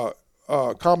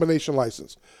 Combination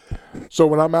license. So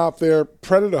when I'm out there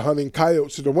predator hunting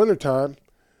coyotes in the wintertime,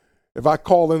 if I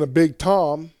call in a big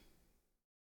tom,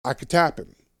 I could tap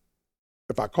him.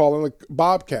 If I call in a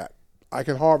bobcat, I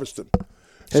can harvest him.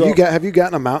 Have you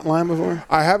gotten a mountain lion before?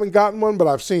 I haven't gotten one, but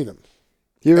I've seen them.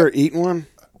 You ever eaten one?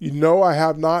 You know, I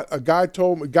have not.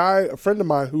 A friend of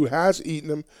mine who has eaten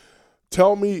them,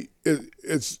 tell me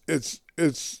it's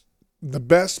the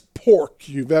best pork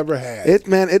you've ever had.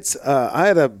 I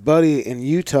had a buddy in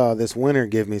Utah this winter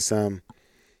give me some,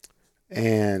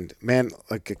 and man,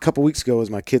 like a couple weeks ago was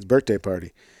my kid's birthday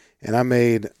party, and I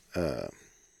made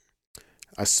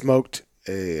I smoked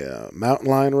a mountain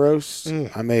lion roast.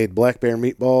 I made black bear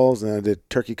meatballs, and I did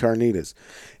turkey carnitas.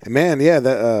 And man, yeah,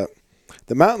 the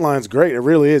mountain lion's great. It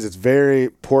really is. It's very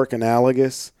pork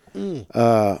analogous.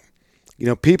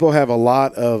 People have a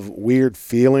lot of weird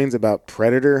feelings about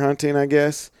predator hunting, I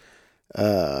guess,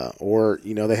 or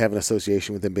they have an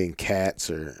association with them being cats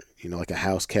or like a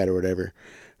house cat or whatever.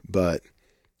 But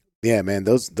yeah, man,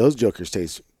 those jokers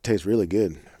taste really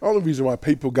good. The only reason why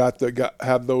people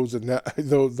have those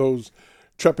those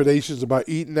trepidations about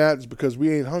eating that is because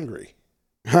we ain't hungry.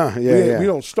 Huh? Yeah, we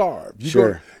don't starve.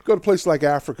 You go to places like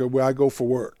Africa where I go for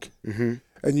work, and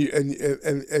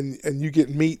you get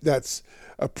meat that's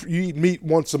you eat meat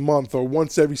once a month or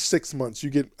once every 6 months. You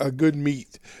get a good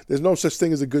meat. There's no such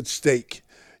thing as a good steak.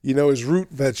 As root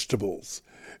vegetables,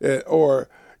 or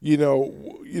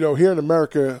here in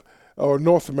America or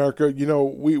North America,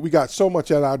 we got so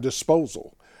much at our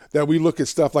disposal that we look at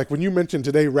stuff like when you mentioned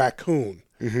today raccoon.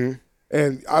 Mm-hmm.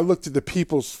 And I looked at the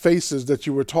people's faces that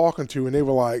you were talking to, and they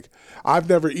were like, I've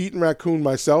never eaten raccoon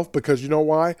myself, because you know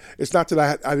why? It's not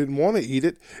that I didn't want to eat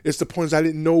it. It's the points I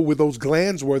didn't know where those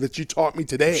glands were that you taught me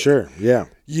today. Sure, yeah.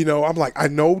 I'm like, I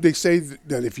know they say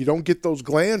that if you don't get those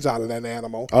glands out of that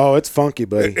animal. Oh, it's funky,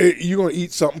 buddy. You're going to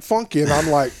eat something funky. And I'm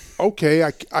like, okay,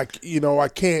 I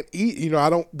can't eat, I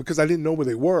don't, because I didn't know where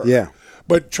they were. Yeah.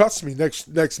 But trust me, next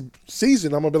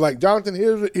season, I'm going to be like, Jonathan,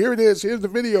 here it is. Here's the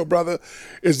video, brother.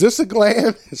 Is this a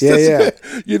gland?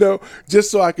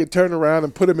 Just so I can turn around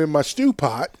and put them in my stew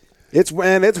pot. It's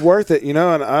worth it,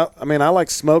 and I like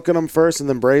smoking them first and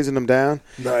then braising them down.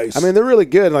 Nice. I mean, they're really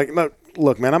good. Like,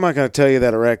 look, man, I'm not going to tell you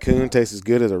that a raccoon tastes as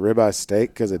good as a ribeye steak,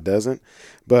 because it doesn't,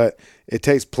 but it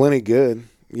tastes plenty good,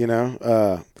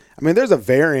 there's a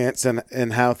variance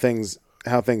in how things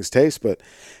taste, but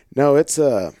no, it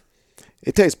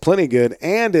tastes plenty good,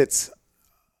 and it's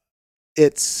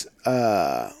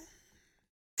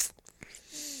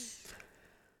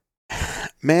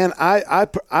man,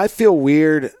 I feel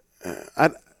weird.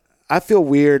 I feel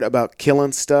weird about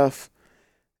killing stuff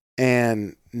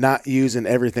and not using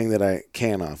everything that I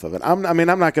can off of it. I'm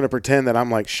not going to pretend that I'm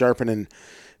like sharpening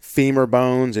femur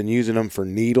bones and using them for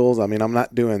needles. I'm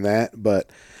not doing that, but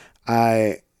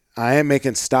I am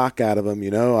making stock out of them.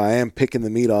 I am picking the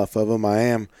meat off of them. I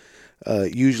am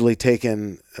usually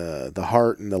taking the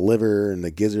heart and the liver and the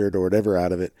gizzard or whatever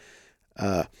out of it.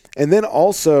 And then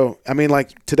also,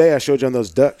 like today I showed you on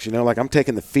those ducks, like I'm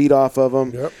taking the feet off of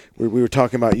them. Yep. We were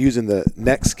talking about using the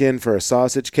neck skin for a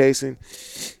sausage casing.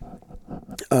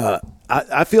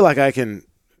 I feel like I can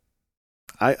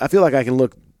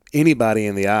look anybody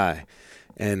in the eye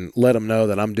and let them know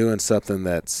that I'm doing something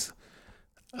that's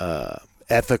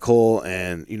ethical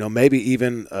and, maybe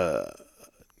even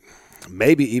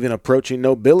approaching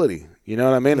nobility. You know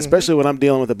what I mean? Mm-hmm. Especially when I'm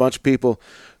dealing with a bunch of people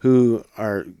who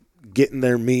are getting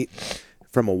their meat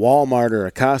from a Walmart or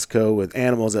a Costco with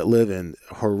animals that live in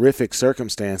horrific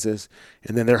circumstances,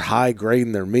 and then they're high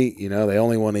grading their meat. They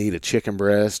only want to eat a chicken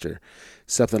breast or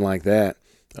something like that.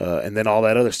 And then all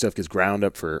that other stuff gets ground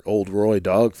up for Old Roy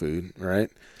dog food, right?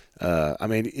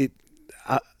 I'm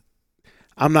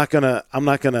not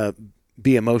gonna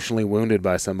be emotionally wounded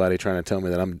by somebody trying to tell me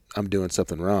that I'm doing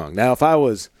something wrong. Now, if I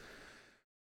was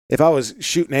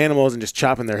shooting animals and just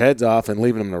chopping their heads off and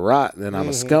leaving them to rot, then I'm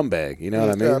a scumbag. You know what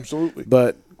I mean? Absolutely.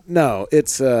 But no,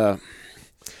 it's. I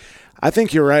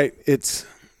think you're right. It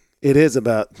is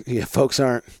about folks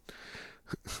aren't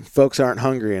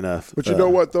hungry enough. But you know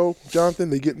what though, Jonathan?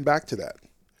 They're getting back to that.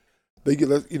 They're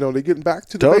getting back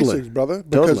to the basics, brother.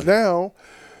 Because now,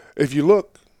 if you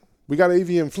look, we got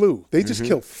avian flu. They just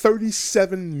killed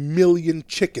 37 million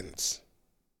chickens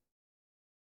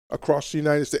across the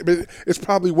United States. But it's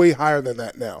probably way higher than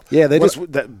that now. Yeah,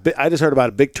 I just heard about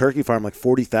a big turkey farm, like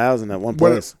 40,000 at one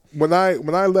place. When I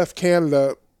left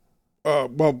Canada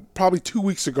well, probably 2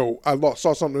 weeks ago,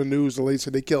 saw something in the news. The lady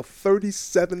said they killed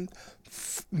 37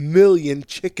 million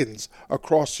chickens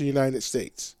across the United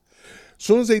States. As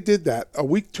soon as they did that,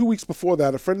 2 weeks before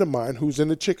that, a friend of mine who's in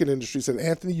the chicken industry said,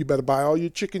 Anthony, you better buy all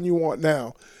your chicken you want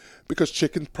now because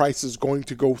chicken price is going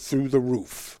to go through the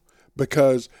roof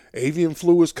because avian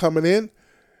flu is coming in.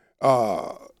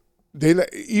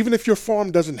 Even if your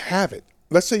farm doesn't have it,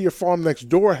 let's say your farm next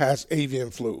door has avian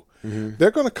flu,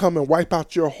 they're going to come and wipe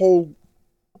out your whole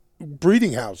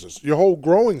breeding houses, your whole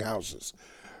growing houses.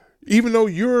 Even though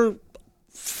you're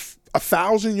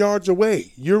 1,000 yards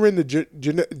away, you're in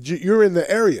the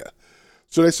area.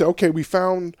 So they say, okay, we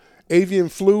found avian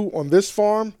flu on this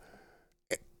farm.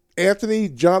 Anthony,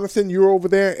 Jonathan, you're over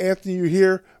there. Anthony, you're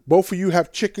here. Both of you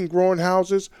have chicken growing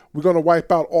houses. We're going to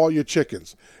wipe out all your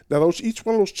chickens. Now, each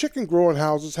one of those chicken growing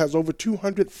houses has over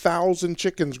 200,000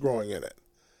 chickens growing in it.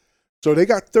 So they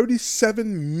got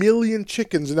 37 million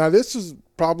chickens. Now, this is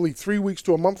probably 3 weeks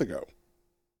to a month ago.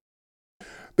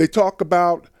 They talk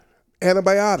about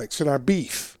antibiotics in our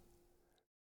beef,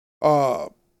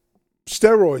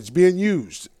 steroids being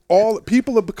used. All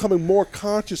people are becoming more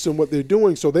conscious in what they're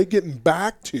doing, so they're getting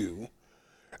back to.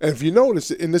 And if you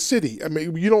notice it in the city, I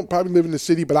mean, you don't probably live in the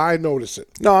city, but I notice it.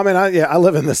 No, I mean, I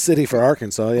live in the city for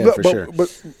Arkansas, sure.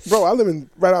 But bro, I live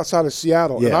right outside of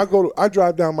Seattle, yeah. And I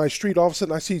drive down my street. All of a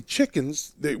sudden, I see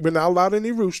chickens. We're not allowed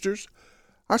any roosters.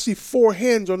 I see 4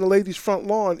 hens on the lady's front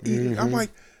lawn eating. I'm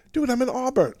like, dude, I'm in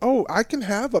Auburn. Oh, I can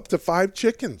have up to 5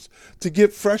 chickens to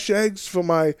get fresh eggs for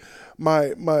my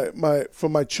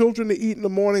children to eat in the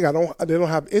morning. They don't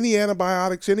have any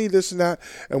antibiotics, any this and that.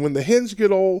 And when the hens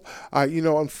get old,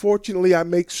 unfortunately, I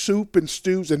make soup and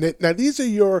stews. And now these are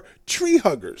your tree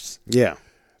huggers. Yeah.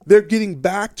 They're getting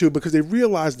back to because they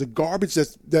realize the garbage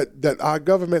that our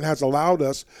government has allowed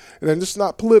us, and then it's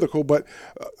not political, but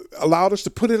allowed us to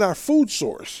put in our food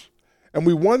source. And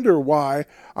we wonder why,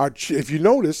 if you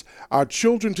notice, our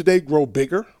children today grow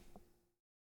bigger.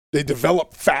 They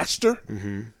develop faster.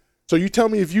 Mm-hmm. So you tell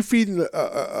me if you feed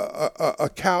a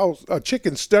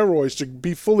chicken steroids to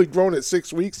be fully grown at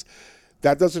 6 weeks,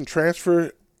 that doesn't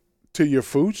transfer to your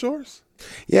food source?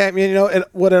 Yeah, I mean, and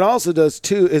what it also does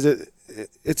too is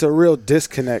it's a real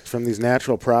disconnect from these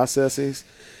natural processes.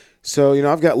 So,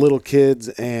 I've got little kids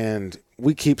and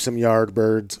we keep some yard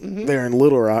birds there in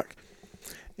Little Rock.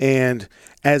 And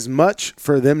as much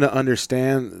for them to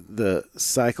understand the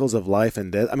cycles of life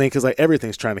and death, I mean, because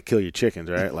everything's trying to kill your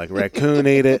chickens, right? Like raccoon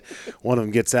ate it, one of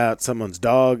them gets out, someone's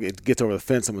dog, it gets over the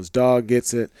fence, someone's dog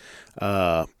gets it.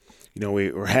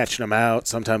 We're hatching them out.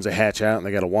 Sometimes they hatch out and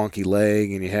they got a wonky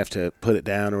leg and you have to put it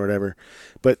down or whatever.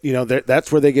 But,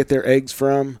 that's where they get their eggs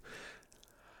from.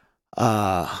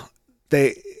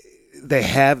 They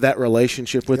have that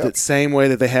relationship with it, same way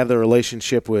that they have the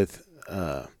relationship with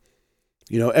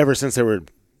ever since they were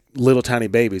little tiny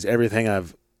babies, everything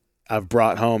I've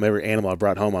brought home, every animal I've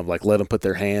brought home, I've let them put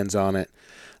their hands on it,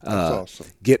 That's awesome.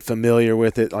 Get familiar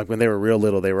with it. Like when they were real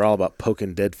little, they were all about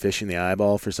poking dead fish in the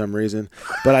eyeball for some reason.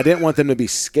 But I didn't want them to be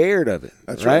scared of it.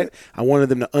 That's right. I wanted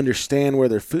them to understand where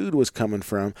their food was coming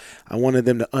from. I wanted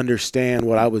them to understand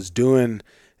what I was doing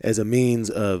as a means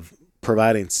of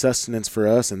providing sustenance for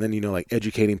us, and then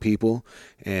educating people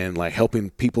and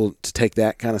helping people to take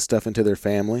that kind of stuff into their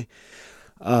family.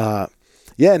 It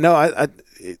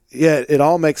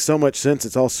all makes so much sense.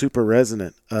 It's all super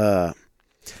resonant.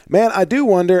 Man, I do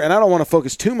wonder, and I don't want to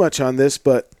focus too much on this,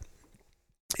 but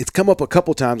it's come up a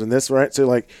couple times in this, right?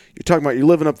 So you're talking about you're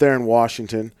living up there in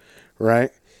Washington,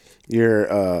 right?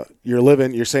 You're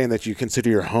saying that you consider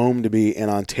your home to be in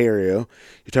Ontario.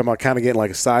 You're talking about kind of getting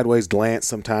a sideways glance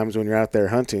sometimes when you're out there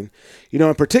hunting.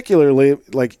 And particularly,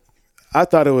 I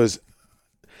thought it was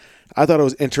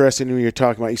interesting when you were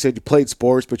talking about, you said you played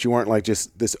sports, but you weren't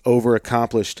just this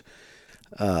over-accomplished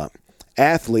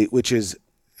athlete, which is,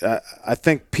 I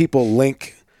think people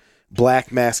link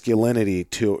black masculinity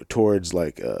towards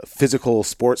physical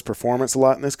sports performance a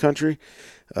lot in this country.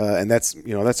 And that's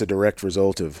a direct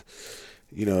result of,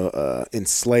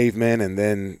 enslavement, and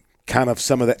then kind of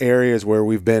some of the areas where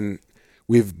we've been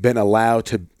allowed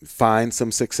to find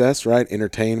some success, right?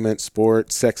 Entertainment,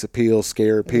 sport, sex appeal,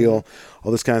 scare appeal,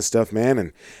 all this kind of stuff, man.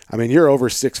 And I mean, you're over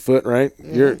 6 foot, right?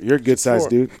 You're a good sized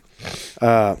dude.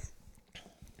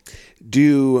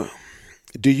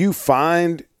 Do you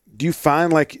find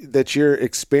that you're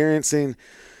experiencing,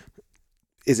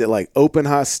 is it open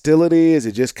hostility? Is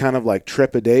it just kind of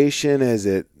trepidation? Is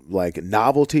it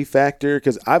novelty factor?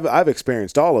 Because I've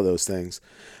experienced all of those things.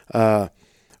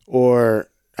 Or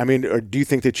do you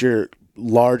think that you're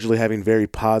largely having very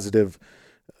positive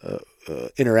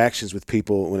interactions with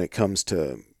people when it comes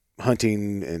to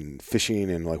hunting and fishing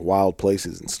and like wild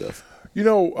places and stuff. You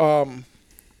know,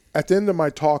 at the end of my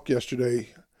talk yesterday,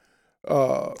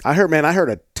 I heard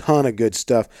a ton of good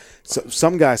stuff. So,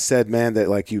 some guy said, man, that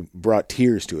like you brought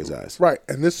tears to his eyes. right,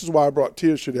 and this is why I brought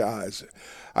tears to their eyes.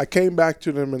 I came back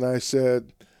to them and I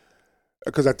said,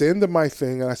 because at the end of my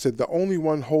thing, I said, the only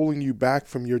one holding you back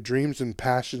from your dreams and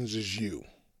passions is you.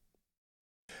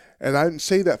 And I didn't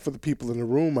say that for the people in the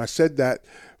room. I said that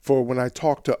for when I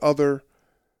talk to other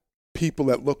people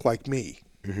that look like me.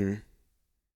 Mm-hmm.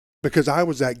 Because I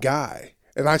was that guy.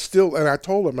 And I told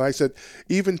him, and I said,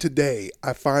 even today,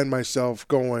 I find myself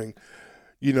going,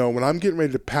 you know, when I'm getting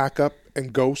ready to pack up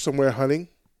and go somewhere hunting,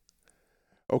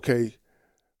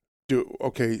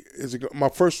 my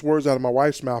first words out of my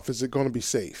wife's mouth, is it going to be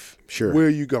safe? Sure. Where are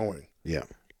you going? Yeah.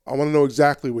 I want to know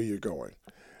exactly where you're going.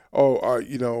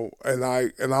 You know,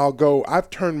 and I'll go. I've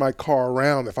turned my car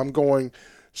around if I'm going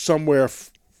somewhere,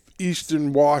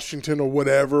 eastern Washington or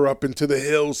whatever, up into the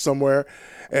hills somewhere,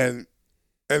 and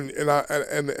I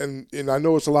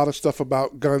know it's a lot of stuff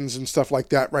about guns and stuff like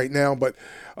that right now, but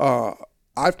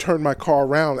I've turned my car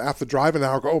around after driving an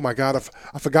hour. Oh my God,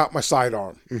 I forgot my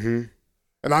sidearm. Mm-hmm.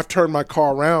 And I've turned my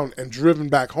car around and driven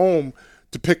back home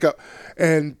to pick up.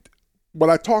 And what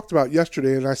I talked about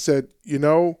yesterday, and I said, you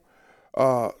know,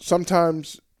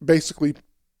 sometimes basically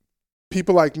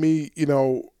people like me, you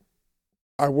know,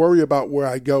 I worry about where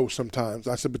I go sometimes.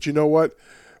 I said, but you know what?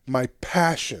 My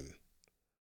passion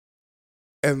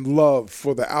and love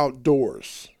for the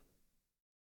outdoors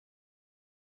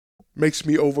makes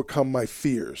me overcome my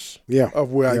fears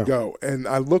of where I go. And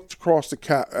I looked across the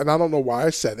cat, and I don't know why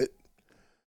I said it,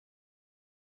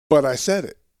 but I said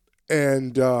it.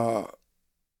 And I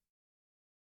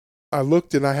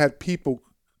looked, and I had people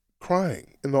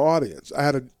crying in the audience. I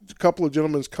had a couple of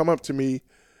gentlemen come up to me,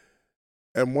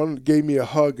 and one gave me a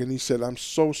hug, and he said, "I'm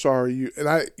so sorry." And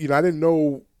I didn't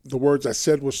know the words I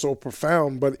said were so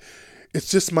profound, but it's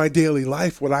just my daily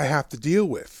life, what I have to deal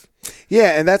with.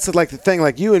 Yeah, and that's like the thing.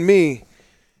 Like you and me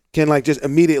can like just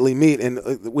immediately meet, and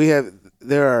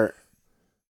there are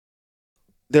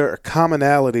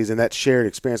commonalities in that shared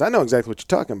experience. I know exactly what you're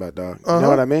talking about, dog. You know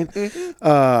what I mean?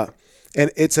 Mm-hmm.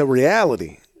 And it's a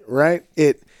reality, right?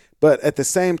 But at the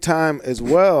same time as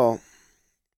well,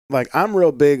 like I'm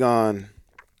real big on.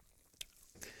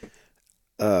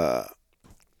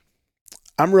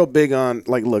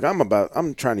 Like, look,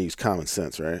 I'm trying to use common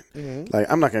sense, right? Mm-hmm. Like,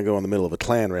 I'm not going to go in the middle of a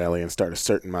Klan rally and start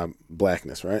asserting my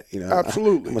blackness, right? You know,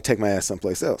 absolutely. I'm going to take my ass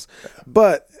someplace else.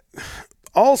 But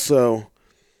also,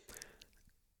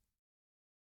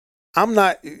 I'm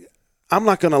not going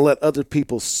to let other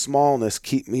people's smallness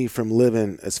keep me from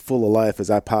living as full a life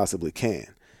as I possibly can,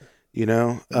 you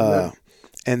know?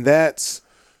 And that's,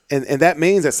 and that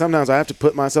means that sometimes I have to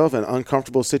put myself in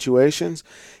uncomfortable situations,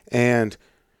 and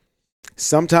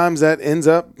sometimes that ends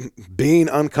up being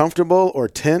uncomfortable or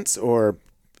tense or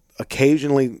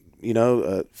occasionally, you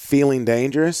know, feeling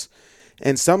dangerous.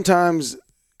 And sometimes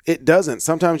it doesn't.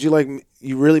 Sometimes you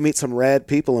really meet some rad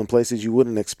people in places you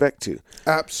wouldn't expect to.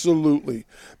 Absolutely.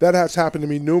 That has happened to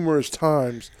me numerous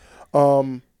times.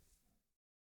 My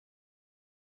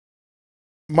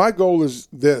goal is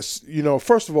this, you know,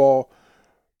 first of all,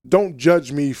 don't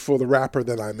judge me for the wrapper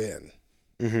that I'm in.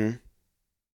 Mm-hmm.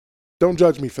 Don't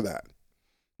judge me for that.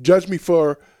 Judge me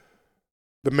for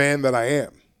the man that I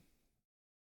am.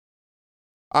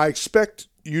 I expect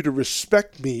you to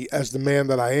respect me as the man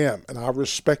that I am, and I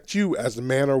respect you as the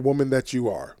man or woman that you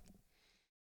are.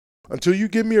 Until you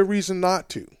give me a reason not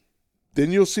to,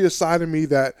 then you'll see a side of me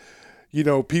that, you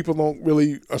know, people don't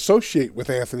really associate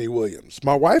with Anthony Williams.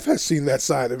 My wife has seen that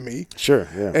side of me. Sure,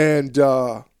 yeah. And,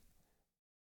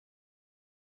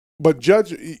 but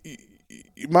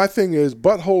my thing is,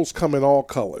 buttholes come in all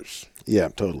colors. Yeah,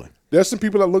 totally. There's some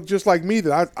people that look just like me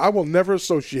that I will never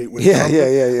associate with. Yeah.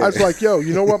 I was like, yo,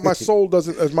 you know what? My soul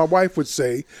doesn't, as my wife would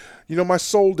say, you know, my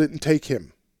soul didn't take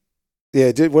him.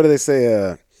 Yeah, what do they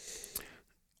say?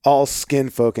 All skin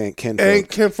folk ain't kinfolk. Ain't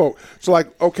kinfolk. So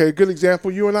like, okay, good example,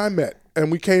 you and I met,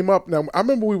 and we came up. Now, I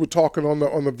remember we were talking on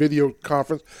the video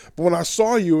conference, but when I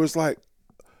saw you, it was like,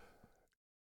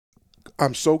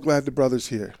 I'm so glad the brother's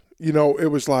here. You know, it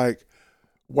was like,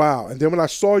 wow. And then when I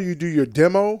saw you do your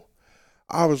demo,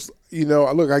 I was, you know,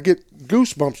 look, I get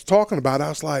goosebumps talking about it. I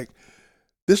was like,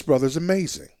 this brother's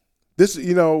amazing. This,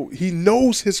 you know, he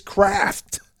knows his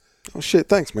craft. Oh shit!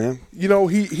 Thanks, man. You know,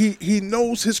 he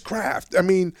knows his craft. I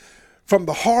mean, from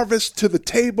the harvest to the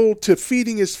table to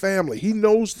feeding his family, he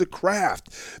knows the craft.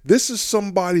 This is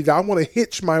somebody that I want to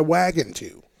hitch my wagon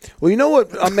to. Well, you know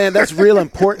what, man, that's real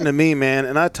important to me, man,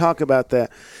 and I talk about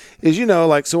that. Is, you know,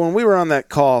 like, so when we were on that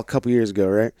call a couple years ago,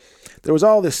 right? There was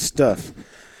all this stuff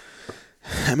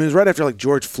I mean, it was right after like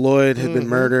George Floyd had been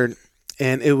murdered,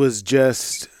 and it was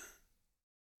just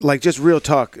real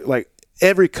talk. Like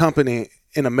every company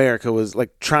in America was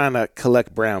like trying to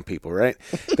collect brown people, right?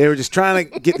 They were just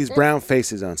trying to get these brown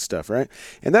faces on stuff, right?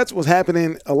 And that's what's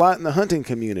happening a lot in the hunting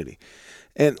community.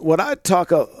 And what I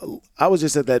was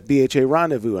just at that BHA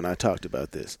rendezvous and I talked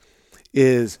about this,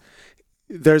 is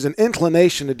there's an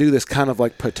inclination to do this kind of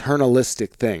like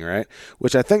paternalistic thing, right?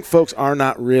 Which I think folks are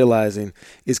not realizing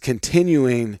is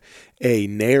continuing a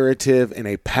narrative and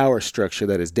a power structure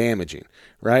that is damaging,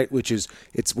 right? Which is,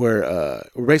 it's where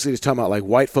we're basically just talking about like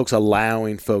white folks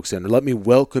allowing folks in, or let me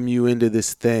welcome you into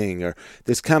this thing, or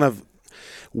this kind of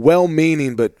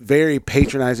well-meaning but very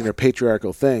patronizing or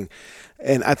patriarchal thing.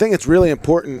 And I think it's really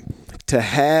important to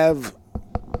have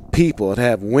people, to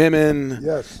have women,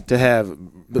 yes, to have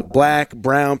black,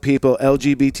 brown people,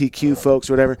 LGBTQ folks,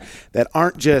 whatever, that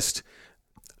aren't just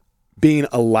being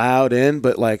allowed in,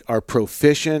 but like are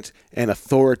proficient and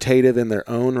authoritative in their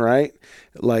own right.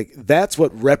 Like that's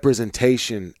what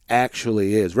representation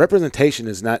actually is. Representation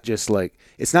is not just like,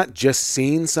 it's not just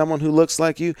seeing someone who looks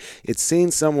like you. It's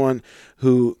seeing someone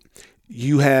who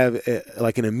you have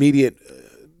like an immediate,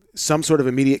 some sort of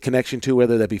immediate connection to,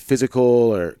 whether that be physical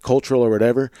or cultural or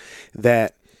whatever,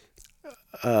 that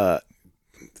you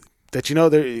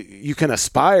can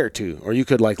aspire to, or you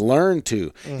could like learn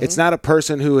to. It's not a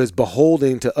person who is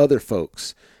beholden to other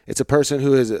folks. It's a person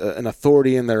who is an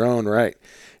authority in their own right.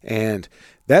 And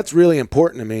that's really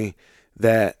important to me,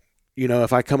 that, you know,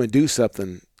 if I come and do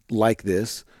something like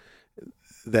this,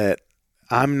 that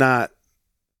I'm not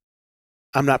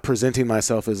presenting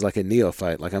myself as like a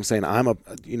neophyte. Like I'm saying,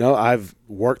 I've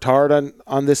worked hard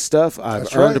on this stuff.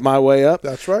 I've earned my way up.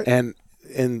 That's right. And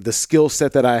the skill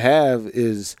set that I have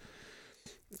is,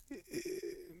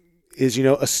 you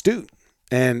know, astute.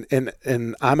 And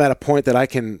I'm at a point that I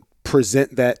can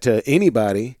present that to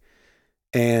anybody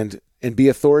and be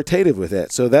authoritative with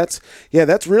that. So that's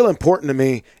real important to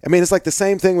me. I mean, it's like the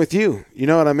same thing with you. You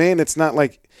know what I mean? It's not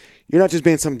like, you're not just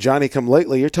being some Johnny come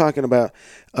lately. You're talking about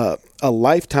a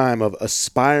lifetime of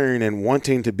aspiring and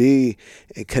wanting to be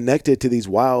connected to these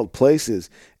wild places.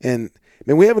 And I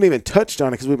mean, we haven't even touched on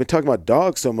it because we've been talking about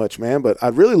dogs so much, man. But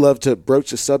I'd really love to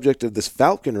broach the subject of this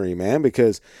falconry, man,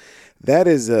 because that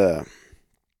is,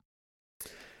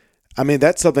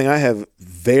 that's something I have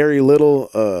very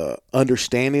little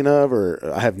understanding of,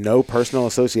 or I have no personal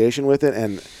association with it.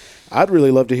 And I'd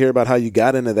really love to hear about how you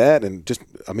got into that and just,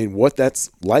 what that's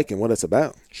like and what it's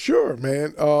about. Sure,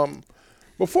 man.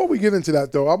 Before we get into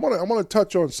that, though, I want to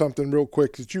touch on something real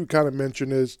quick that you kind of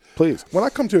mentioned is, please, when I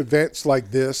come to events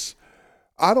like this,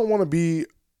 I don't want to be,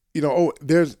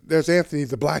 there's Anthony,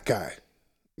 the black guy.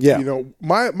 Yeah. You know,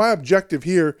 my objective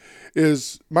here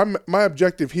is my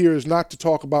objective here is not to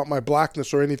talk about my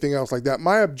blackness or anything else like that.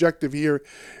 My objective here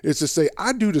is to say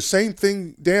I do the same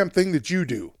damn thing that you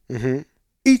do. Mm-hmm.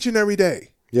 Each and every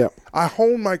day. Yeah. I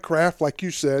hone my craft, like you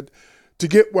said, to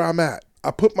get where I'm at. I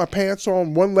put my pants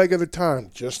on one leg at a time,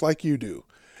 just like you do.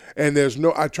 And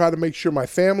I try to make sure my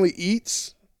family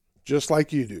eats just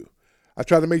like you do. I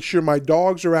try to make sure my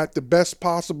dogs are at the best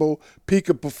possible peak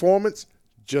of performance,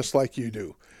 just like you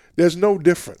do. There's no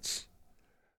difference.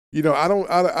 You know, I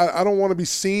don't want to be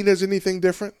seen as anything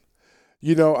different.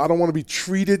 You know, I don't want to be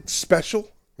treated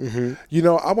special. Mm-hmm. You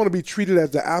know, I want to be treated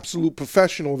as the absolute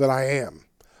professional that I am.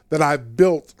 That I've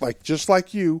built, just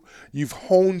like you've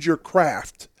honed your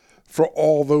craft for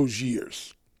all those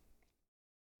years.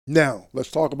 Now,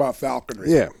 let's talk about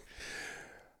falconry. Yeah.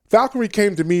 Falconry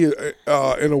came to me in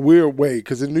a weird way,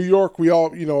 because in New York, we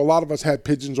all, a lot of us had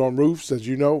pigeons on roofs, as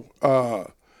you know.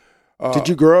 Did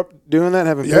you grow up doing that,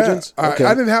 having pigeons? Okay.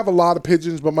 I didn't have a lot of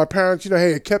pigeons, but my parents,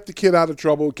 it kept the kid out of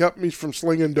trouble, it kept me from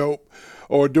slinging dope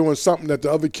or doing something that the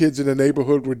other kids in the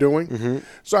neighborhood were doing. Mm-hmm.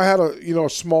 So I had a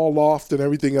small loft and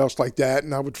everything else like that,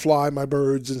 and I would fly my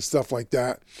birds and stuff like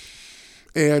that.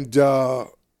 And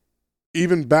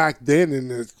even back then in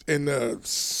the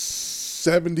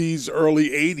 70s,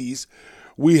 early 80s,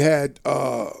 we had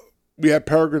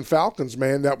peregrine falcons,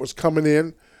 man, that was coming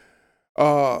in,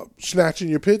 snatching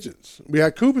your pigeons. We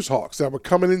had Cubis hawks that were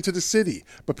coming into the city,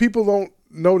 but people don't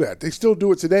know that. They still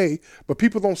do it today, but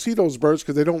people don't see those birds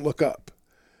because they don't look up.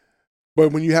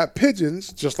 But when you have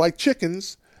pigeons, just like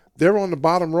chickens, they're on the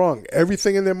bottom rung.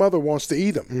 Everything in their mother wants to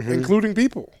eat them, including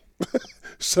people.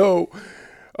 So,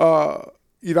 I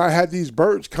had these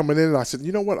birds coming in, and I said,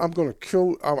 you know what? I'm going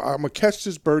to catch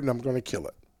this bird, and I'm going to kill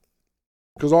it.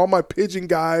 because all my pigeon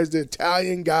guys, the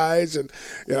Italian guys, and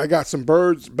I got some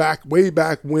birds way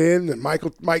back when, and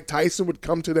Mike Tyson would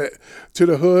come to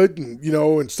the hood, and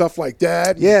and stuff like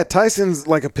that. Yeah, Tyson's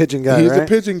like a pigeon guy. He's right? a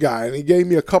pigeon guy, and he gave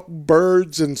me a couple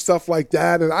birds and stuff like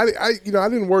that. And I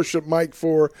didn't worship Mike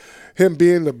for him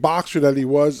being the boxer that he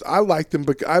was. I liked him,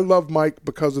 but I love Mike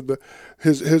because of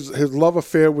his love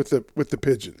affair with the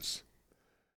pigeons.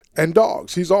 And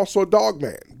dogs. He's also a dog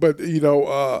man, but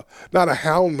not a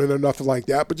houndman or nothing like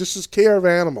that, but just his care of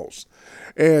animals,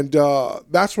 and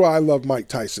that's why I love Mike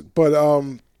Tyson. But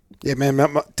yeah,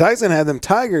 man, Tyson had them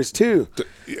tigers too.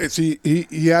 He's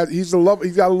got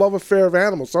a love affair of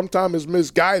animals. Sometimes it's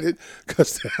misguided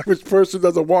because the average person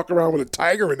doesn't walk around with a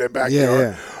tiger in their backyard.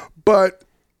 Yeah. But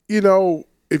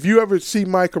if you ever see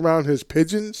Mike around his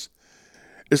pigeons,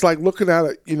 it's like looking at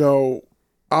it.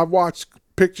 I've watched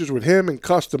pictures with him and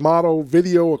Customato,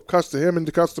 video of him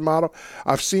and Customato.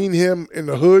 I've seen him in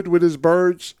the hood with his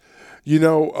birds.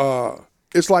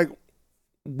 It's like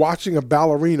watching a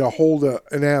ballerina hold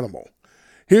an animal.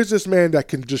 Here's this man that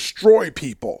can destroy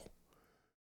people,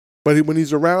 but when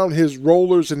he's around his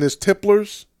rollers and his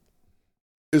tipplers,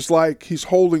 it's like he's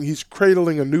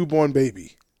cradling a newborn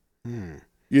baby. And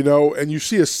you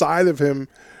see a side of him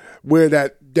where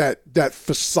that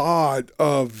facade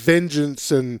of vengeance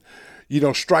and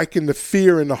striking the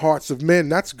fear in the hearts of men,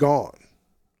 that's gone.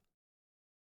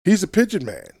 He's a pigeon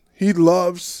man. He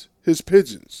loves his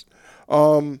pigeons.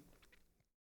 That's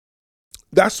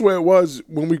the way it was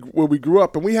when we grew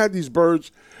up, and we had these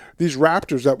birds, these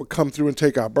raptors that would come through and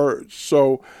take our birds.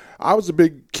 So I was a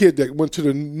big kid that went to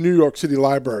the New York City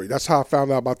Library. That's how I found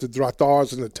out about the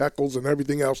Drahtars and the Teckles and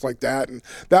everything else like that, and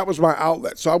that was my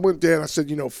outlet. So I went there and I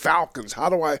said, falcons. How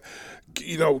do I,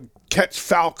 catch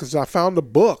falcons? I found a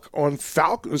book on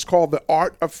falcons. It's called The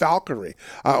Art of Falconry.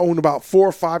 I own about 4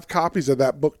 or 5 copies of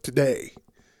that book today.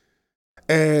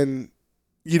 And,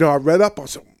 I read up on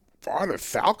some art of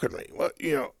falconry.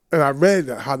 And I read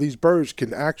how these birds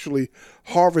can actually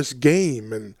harvest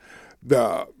game. And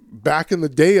back in the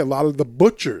day, a lot of the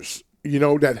butchers,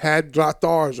 that had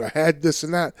Drahtars or had this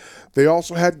and that, they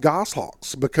also had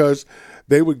goshawks because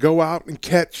they would go out and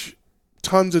catch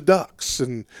tons of ducks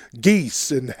and geese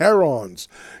and herons.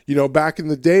 Back in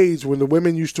the days when the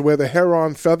women used to wear the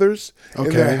heron feathers in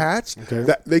their hats,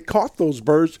 that they caught those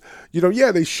birds.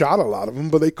 They shot a lot of them,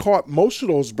 but they caught most of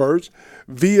those birds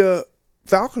via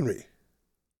falconry,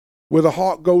 where the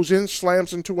hawk goes in,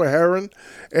 slams into a heron,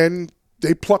 and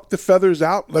they pluck the feathers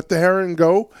out, let the heron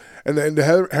go, and then the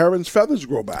heron's feathers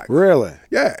grow back. Really?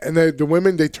 Yeah, and the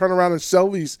women, they turn around and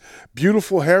sell these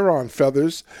beautiful heron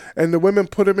feathers, and the women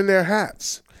put them in their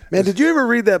hats. Man, did you ever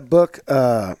read that book,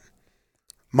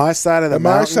 My Side of the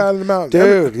Mountain? My Side of the Mountain.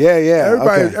 Dude, yeah.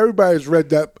 Everybody's read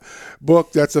that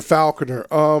book. That's a falconer.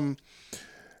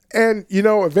 And,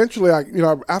 eventually,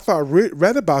 after I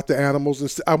read about the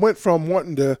animals, I went from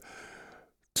wanting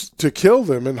to kill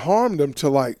them and harm them to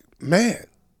like, man,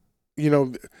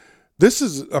 this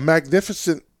is a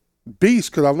magnificent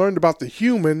beast, because I learned about the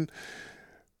human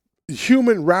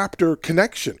raptor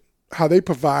connection, how they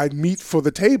provide meat for the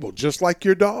table, just like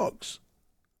your dogs.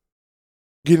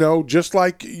 Just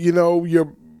like,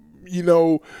 your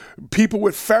people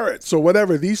with ferrets or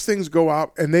whatever. These things go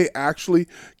out and they actually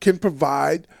can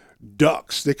provide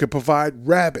ducks. They can provide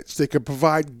rabbits. They can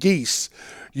provide geese.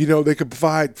 They could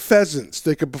provide pheasants.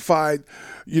 They could provide,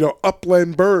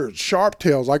 upland birds,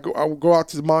 sharptails. I would go out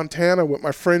to Montana with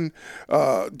my friend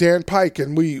Dan Pike,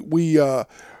 and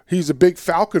he's a big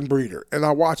falcon breeder, and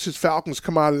I watch his falcons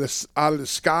come out of the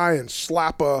sky and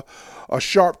slap a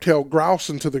sharp-tailed grouse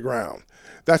into the ground.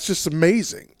 That's just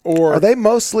amazing. Or are they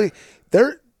mostly?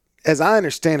 They're, as I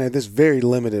understand it, this very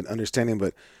limited understanding,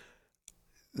 but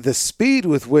the speed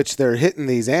with which they're hitting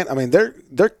these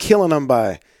they're killing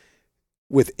them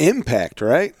with impact,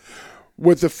 right?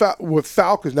 With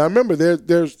falcons. Now remember,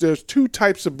 there's 2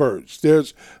 types of birds.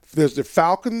 There's the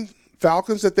falcons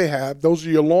that they have. Those are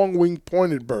your long-winged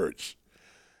pointed birds.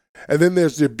 And then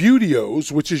there's the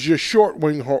buteos, which is your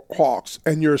short-winged hawks,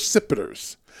 and your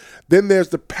accipiters. Then there's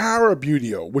the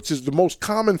parabuteo, which is the most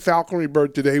common falconry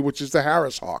bird today, which is the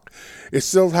Harris hawk. It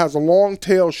still has a long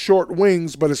tail, short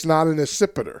wings, but it's not an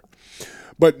accipiter.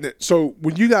 But so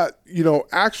when you got,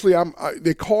 actually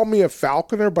they call me a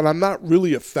falconer, but I'm not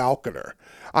really a falconer.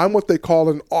 I'm what they call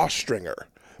an ostringer,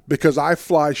 because I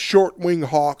fly short-winged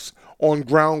hawks on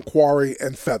ground quarry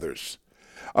and feathers.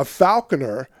 A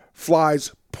falconer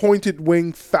flies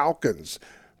pointed-winged falcons,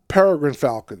 peregrine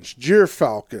falcons, gyr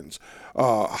falcons,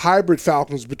 hybrid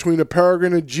falcons between a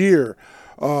peregrine and gyr,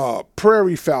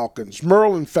 prairie falcons,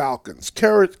 Merlin falcons,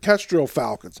 kestrel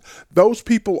falcons. Those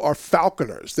people are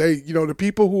falconers. The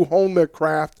people who hone their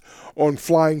craft on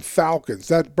flying falcons.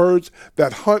 That birds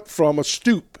that hunt from a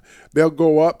stoop. They'll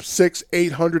go up 600,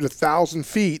 800, 1,000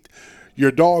 feet.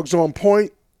 Your dog's on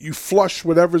point. You flush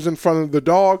whatever's in front of the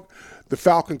dog. The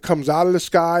falcon comes out of the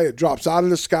sky. It drops out of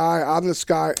the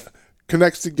sky,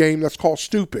 connects the game. That's called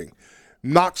stooping.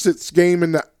 Knocks its game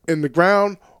in the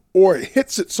ground, or it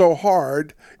hits it so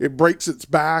hard it breaks its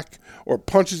back, or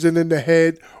punches it in the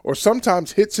head, or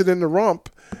sometimes hits it in the rump,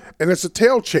 and it's a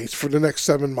tail chase for the next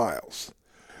 7 miles.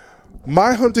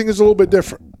 My hunting is a little bit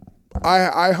different.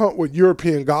 I hunt with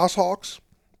European goshawks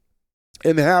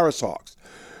and Harris hawks.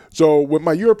 So with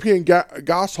my European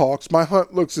goshawks, my hunt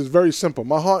is very simple.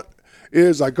 My hunt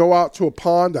is I go out to a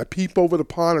pond, I peep over the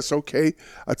pond, it's okay.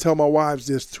 I tell my wives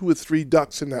there's 2 or 3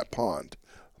 ducks in that pond.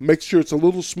 Make sure it's a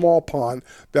little small pond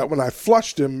that when I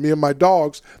flush them, me and my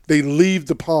dogs, they leave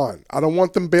the pond. I don't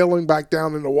want them bailing back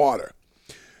down in the water.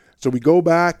 So we go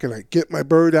back and I get my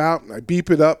bird out and I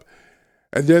beep it up.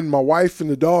 And then my wife and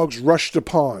the dogs rush the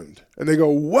pond and they go,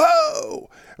 whoa.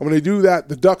 And when they do that,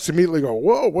 the ducks immediately go,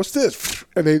 whoa, what's this?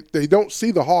 And they don't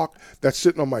see the hawk that's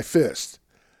sitting on my fist.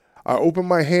 I open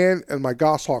my hand and my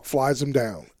goshawk flies them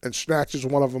down and snatches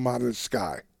one of them out of the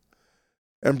sky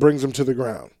and brings them to the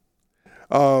ground.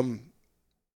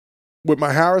 With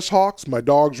my Harris hawks, my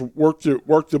dogs work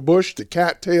the bush, the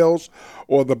cattails,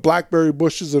 or the blackberry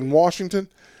bushes in Washington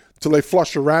till they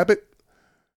flush a rabbit.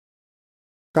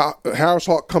 Harris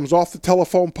hawk comes off the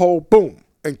telephone pole, boom,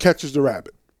 and catches the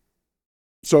rabbit.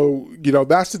 So,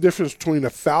 that's the difference between a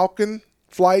falcon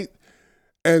flight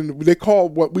and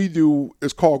what we do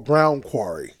is called ground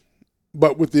quarry.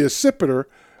 But with the accipiter,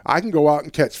 I can go out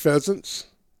and catch pheasants.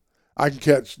 I can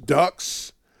catch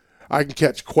ducks. I can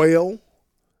catch quail.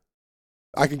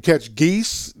 I can catch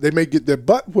geese. They may get their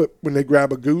butt whipped when they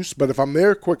grab a goose, but if I'm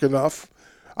there quick enough,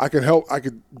 I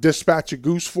could dispatch a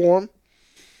goose for them.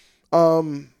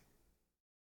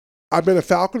 I've been a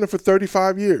falconer for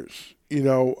 35 years.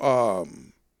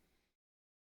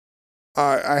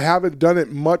 I haven't done it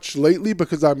much lately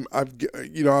because I'm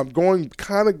going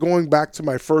back to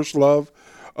my first love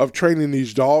of training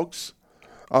these dogs.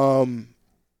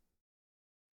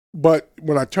 But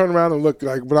when I turn around and look,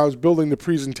 like when I was building the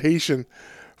presentation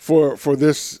for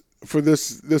this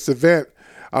event,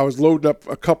 I was loading up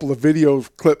a couple of video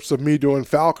clips of me doing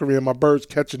falconry and my birds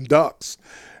catching ducks,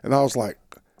 and I was like,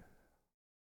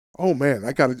 "Oh man,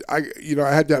 I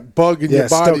had that bug in your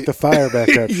body." Stoke the fire back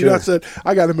up. I said,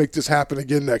 "I got to make this happen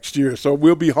again next year." So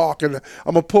we'll be hawking. I'm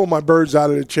gonna pull my birds out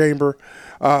of the chamber,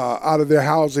 out of their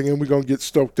housing, and we're gonna get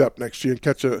stoked up next year and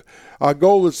catch our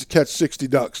goal is to catch 60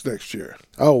 ducks next year.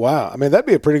 Oh wow! I mean, that'd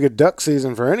be a pretty good duck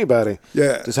season for anybody.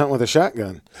 Yeah, just hunt with a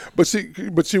shotgun. But see,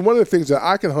 one of the things that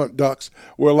I can hunt ducks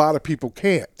where a lot of people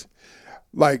can't.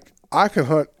 Like I can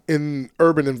hunt in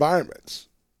urban environments.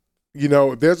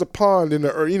 If there's a pond in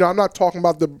I'm not talking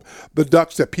about the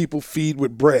ducks that people feed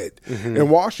with bread. Mm-hmm. In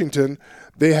Washington,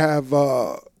 they have.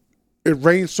 It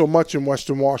rains so much in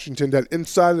Western Washington that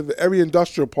inside of every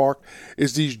industrial park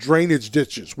is these drainage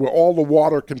ditches where all the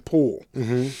water can pool.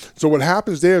 Mm-hmm. So what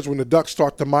happens there is when the ducks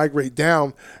start to migrate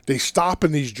down, they stop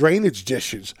in these drainage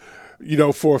ditches,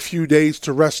 for a few days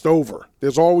to rest over.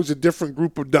 There's always a different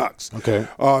group of ducks. Okay.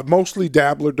 Mostly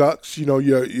dabbler ducks,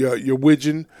 your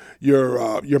widgeon,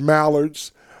 your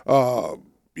mallards,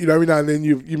 every now and then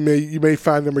you may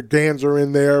find the merganser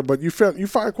in there, but you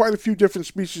find quite a few different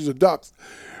species of ducks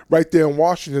right there in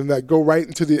Washington that go right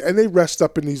into and they rest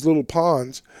up in these little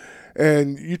ponds,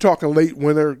 and you're talking late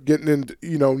winter, getting into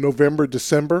November,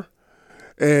 December,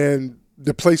 and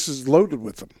the place is loaded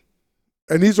with them.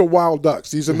 And these are wild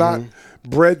ducks. These are not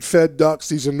bred-fed ducks.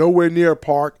 These are nowhere near a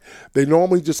park. They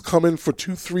normally just come in for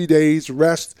 2-3 days,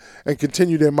 rest, and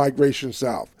continue their migration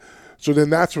south. So then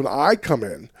that's when I come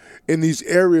in these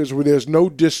areas where there's no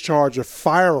discharge of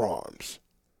firearms.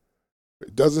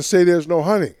 It doesn't say there's no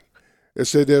hunting. It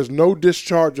said there's no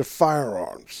discharge of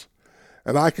firearms.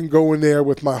 And I can go in there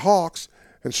with my hawks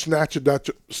and snatch a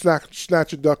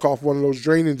duck off one of those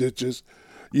draining ditches,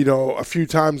 a few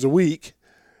times a week,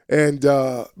 and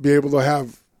be able to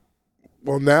have,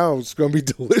 well, now it's going to be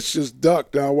delicious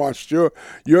duck. Now I watched your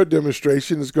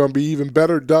demonstration. It's going to be even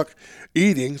better duck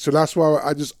eating. So that's why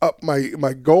I just upped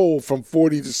my goal from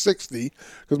 40 to 60,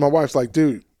 because my wife's like,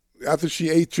 dude, after she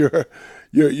ate your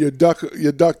duck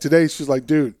today, she's like,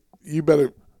 dude, you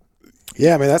better.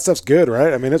 Yeah, I mean, that stuff's good,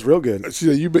 right? I mean, it's real good. She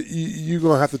said, you're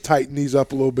going to have to tighten these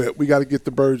up a little bit. We got to get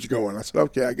the birds going. I said,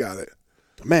 okay, I got it.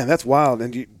 Man, that's wild.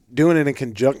 And you doing it in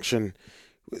conjunction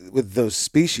with those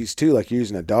species too, like you're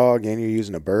using a dog and you're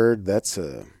using a bird. That's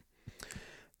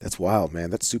That's wild, man.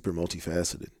 That's super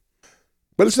multifaceted.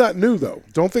 But it's not new, though.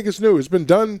 Don't think it's new. It's been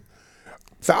done.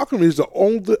 Falconry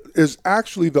is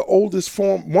actually the oldest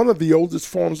form, one of the oldest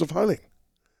forms of hunting.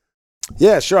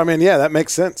 Yeah, sure. I mean, yeah, that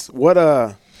makes sense. What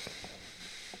I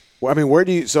mean, where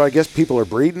do you? So I guess people are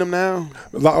breeding them now.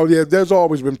 Oh yeah, there's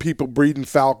always been people breeding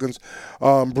falcons,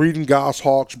 breeding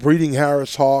goshawks, breeding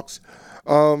Harris hawks.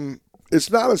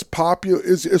 It's not as popular.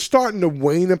 It's starting to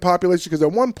wane in population because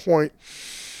at one point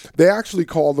they actually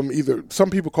call them some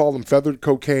people call them feathered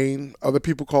cocaine, other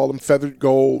people call them feathered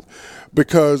gold,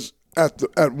 because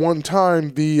at one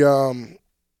time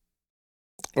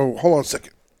hold on a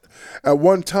second. At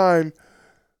one time,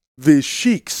 the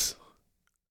sheiks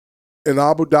in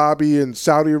Abu Dhabi and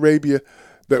Saudi Arabia,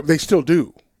 they still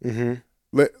do. Mm-hmm.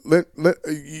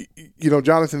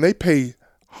 Jonathan, they pay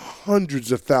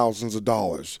hundreds of thousands of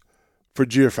dollars for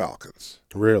gyrfalcons.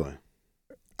 Really?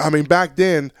 I mean, back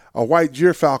then, a white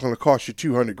gyrfalcon would cost you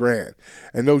 $200,000,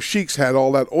 and those sheiks had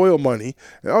all that oil money.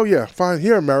 And, oh yeah, fine,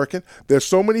 here, American. There's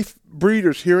so many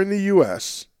breeders here in the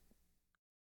U.S.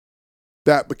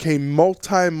 that became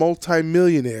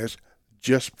multi-millionaires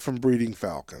just from breeding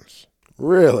falcons.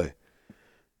 Really?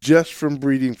 Just from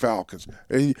breeding falcons.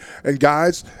 And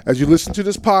guys, as you listen to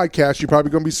this podcast, you're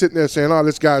probably going to be sitting there saying, oh,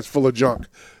 this guy's full of junk.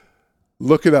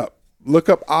 Look it up. Look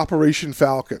up Operation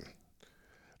Falcon.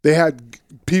 They had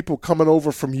people coming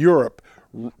over from Europe,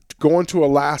 going to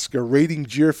Alaska, raiding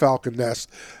gyrfalcon nests,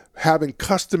 having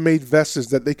custom-made vessels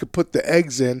that they could put the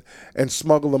eggs in and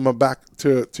smuggle them back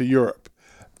to Europe.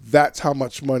 That's how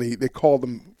much money. They call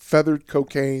them feathered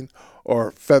cocaine or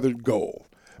feathered gold,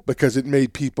 because it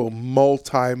made people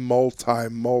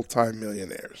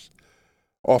multi-millionaires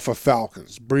off of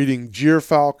falcons, breeding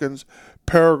gyrfalcons,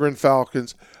 peregrine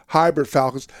falcons, hybrid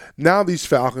falcons. Now these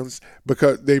falcons,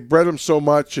 because they bred them so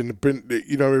much and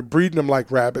they're breeding them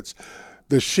like rabbits,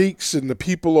 the sheiks and the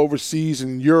people overseas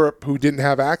in Europe who didn't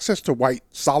have access to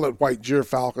solid white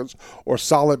gyrfalcons or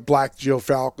solid black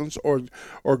gyrfalcons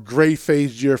or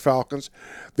gray-phased gyrfalcons,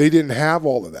 they didn't have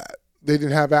all of that. They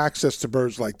didn't have access to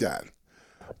birds like that.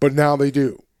 But now they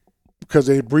do, because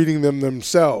they're breeding them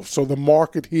themselves. So the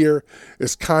market here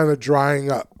is kind of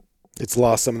drying up. It's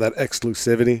lost some of that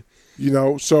exclusivity.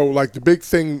 So like the big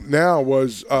thing now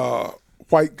was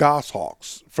white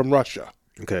goshawks from Russia.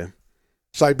 Okay.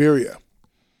 Siberia.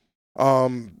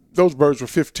 Those birds were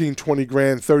 $15,000, $20,000,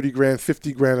 $30,000,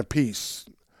 $50,000 a piece.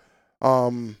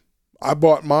 I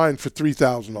bought mine for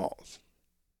 $3,000.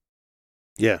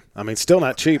 Yeah, I mean, still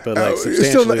not cheap, but like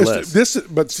substantially less.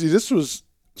 This was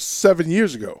 7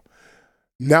 years ago.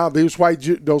 Now those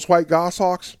white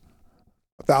goshawks,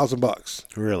 $1,000.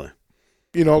 Really?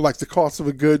 Like the cost of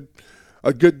a good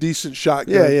decent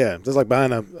shotgun. Yeah. It's like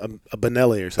buying a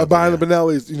Benelli or something. Buying a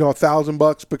Benelli is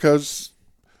 $1,000 because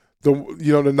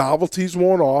the novelty's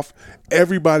worn off.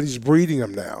 Everybody's breeding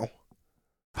them now.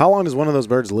 How long does one of those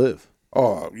birds live?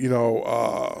 Oh,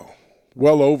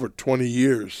 well over 20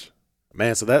 years.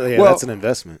 Man, so that's an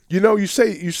investment. You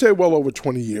say well over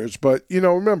 20 years, but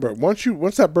remember,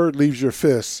 once that bird leaves your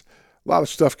fist, a lot of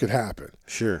stuff could happen.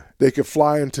 Sure. They could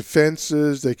fly into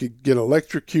fences, they could get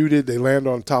electrocuted, they land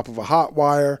on top of a hot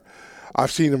wire.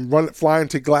 I've seen them fly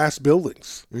into glass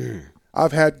buildings. Mm.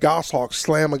 I've had goshawks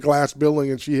slam a glass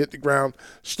building and she hit the ground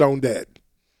stone dead.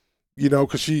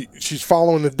 Because she's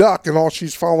following the duck, and all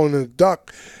she's following is the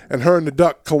duck, and her and the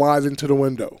duck collide into the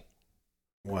window.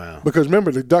 Wow. Because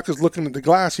remember, the duck is looking at the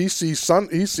glass. He sees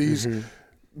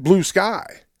blue sky.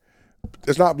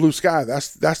 It's not blue sky.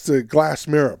 That's the glass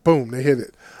mirror. Boom, they hit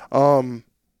it. My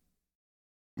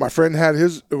friend had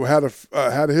his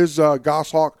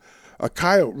goshawk, a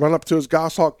coyote, run up to his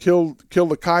goshawk, kill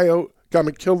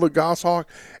the goshawk,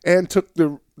 and took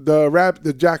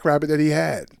the jackrabbit that he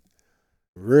had.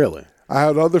 Really? I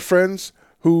had other friends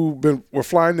who were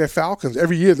flying their falcons.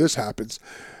 Every year this happens.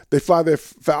 They fly their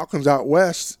falcons out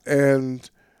west, and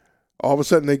all of a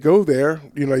sudden they go there.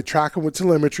 They track them with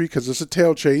telemetry because it's a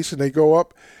tail chase, and they go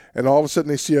up, and all of a sudden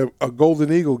they see a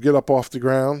golden eagle get up off the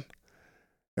ground,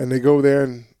 and they go there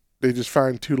and they just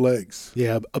find two legs.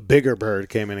 Yeah, a bigger bird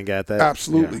came in and got that.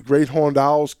 Absolutely. Yeah. Great horned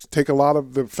owls take a lot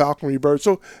of the falconry birds.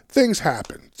 So things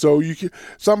happen. So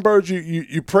some birds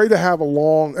you pray to have a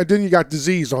long, and then you got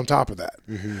disease on top of that.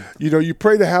 Mm-hmm. You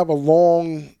pray to have a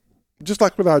long, just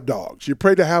like with our dogs, you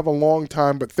pray to have a long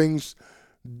time, but things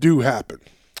do happen.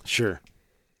 Sure.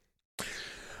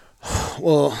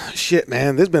 Well, shit,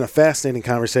 man. This has been a fascinating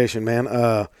conversation,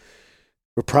 man.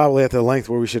 We're probably at the length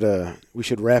where we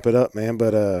should wrap it up, man.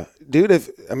 But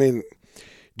dude,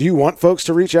 do Do you want folks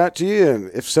to reach out to you? And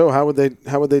if so, how would they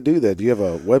do that? Do you have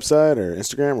a website or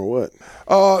Instagram or what?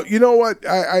 You know what?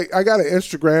 I got an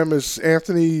Instagram. It's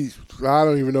Anthony. I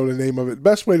don't even know the name of it.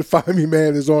 Best way to find me,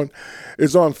 man, is on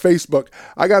Facebook.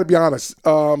 I got to be honest.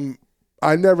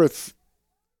 I never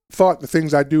thought the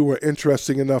things I do were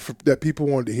interesting enough that people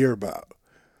wanted to hear about.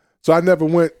 So I never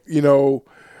went,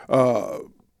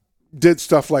 did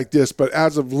stuff like this. But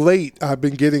as of late, I've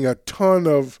been getting a ton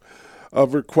of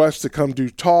requests to come do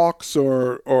talks,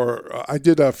 or I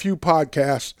did a few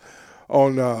podcasts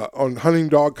on Hunting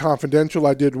Dog Confidential.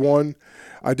 I did one.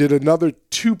 I did another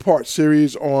 2-part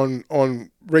series on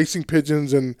racing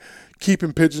pigeons and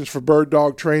keeping pigeons for bird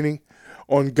dog training.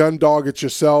 On Gun Dog It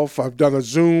Yourself. I've done a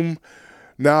Zoom.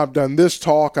 Now I've done this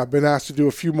talk. I've been asked to do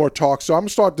a few more talks. So I'm going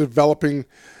to start developing,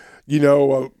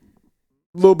 a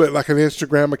little bit like an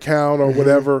Instagram account or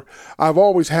whatever. I've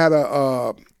always had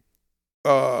a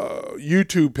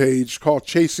YouTube page called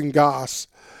Chasing Goss.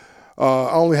 I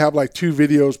only have like 2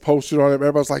 videos posted on it.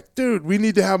 Everybody's like, dude, we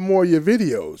need to have more of your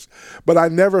videos. But I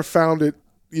never found it,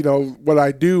 what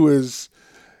I do is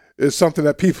something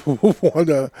that people would want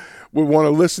to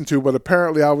listen to. But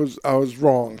apparently I was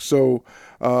wrong. So,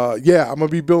 I'm going to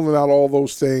be building out all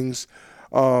those things.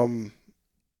 And,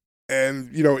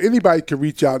 anybody can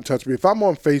reach out and touch me. If I'm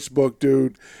on Facebook,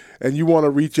 dude, and you want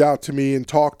to reach out to me and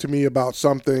talk to me about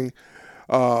something,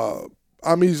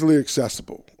 I'm easily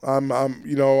accessible.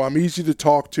 I'm easy to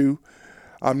talk to.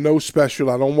 I'm no special.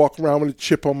 I don't walk around with a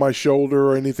chip on my shoulder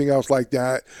or anything else like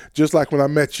that. Just like when I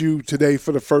met you today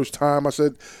for the first time, I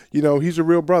said, he's a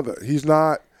real brother. He's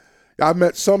not. I've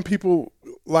met some people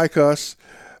like us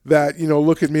that,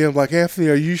 look at me and like, Anthony,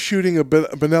 are you shooting a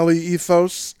Benelli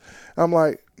Ethos? I'm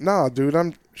like, nah, dude,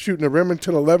 I'm shooting a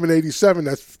Remington 1187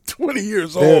 that's 20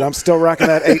 years old. Dude, I'm still rocking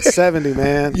that 870,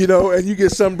 man. And you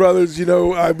get some brothers,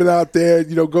 I've been out there,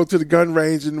 go to the gun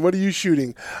range, and what are you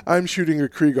shooting? I'm shooting a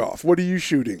Krieghoff. What are you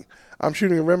shooting? I'm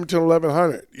shooting a Remington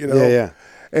 1100, Yeah.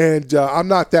 And I'm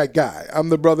not that guy. I'm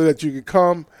the brother that you could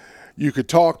come, you could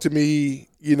talk to me.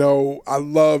 I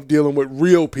love dealing with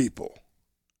real people.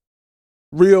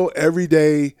 Real,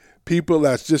 everyday people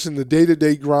that's just in the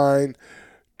day-to-day grind,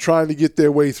 trying to get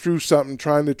their way through something,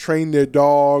 trying to train their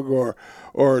dog,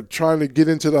 or trying to get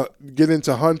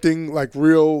into hunting like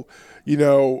real.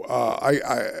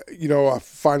 I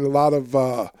find a lot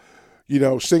of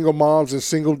single moms and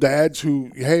single dads who,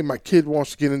 hey, my kid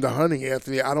wants to get into hunting,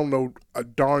 Anthony. I don't know a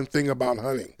darn thing about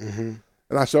hunting,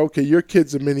 and I said, okay, your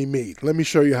kid's a mini me. Let me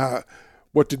show you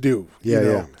what to do.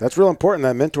 Yeah. That's real important,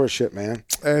 that mentorship, man.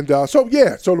 And so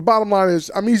the bottom line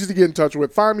is I'm easy to get in touch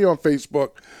with. Find me on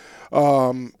Facebook.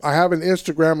 I have an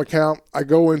Instagram account. I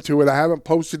go into it. I haven't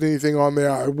posted anything on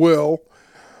there. I will.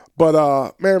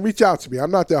 But, man, reach out to me.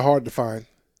 I'm not that hard to find.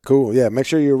 Cool. Yeah, make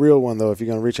sure you're a real one, though, if you're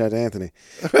going to reach out to Anthony.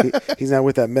 He's not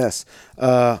with that mess.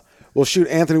 Well, shoot,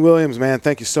 Anthony Williams, man,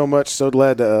 thank you so much. So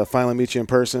glad to finally meet you in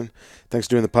person. Thanks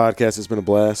for doing the podcast. It's been a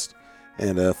blast.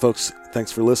 And, folks,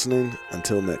 thanks for listening.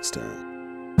 Until next time.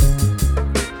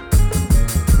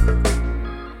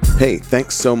 Hey,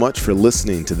 thanks so much for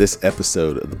listening to this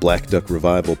episode of the Black Duck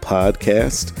Revival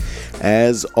podcast.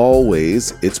 As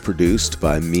always, it's produced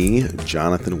by me,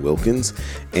 Jonathan Wilkins,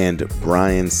 and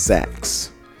Brian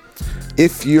Sachs.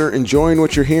 If you're enjoying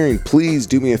what you're hearing, please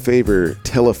do me a favor.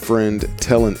 Tell a friend,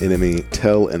 tell an enemy,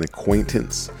 tell an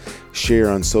acquaintance,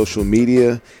 share on social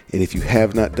media, and if you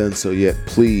have not done so yet,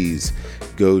 please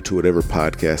go to whatever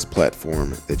podcast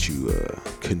platform that you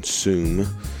consume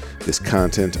this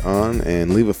content on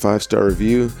and leave a 5-star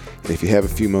review. And if you have a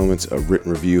few moments, a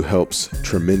written review helps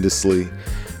tremendously.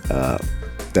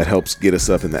 That helps get us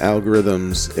up in the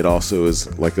algorithms. It also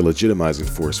is like a legitimizing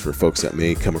force for folks that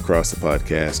may come across the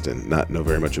podcast and not know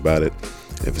very much about it.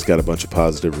 If it's got a bunch of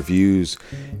positive reviews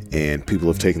and people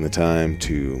have taken the time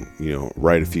to,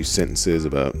 write a few sentences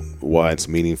about why it's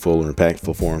meaningful or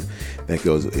impactful for them, that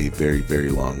goes a very, very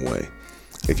long way.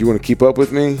 If you want to keep up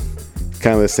with me,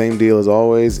 kind of the same deal as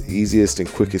always. Easiest and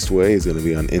quickest way is going to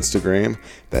be on Instagram.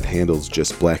 That handle's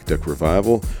just Black Duck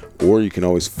Revival. Or you can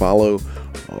always follow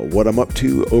what I'm up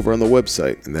to over on the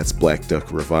website, and that's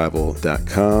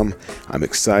blackduckrevival.com. I'm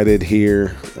excited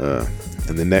here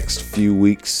in the next few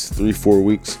weeks, 3-4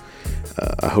 weeks.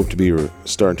 I hope to be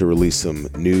starting to release some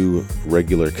new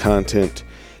regular content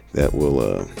that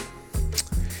will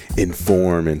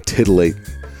inform and titillate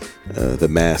the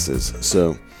masses.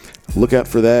 So look out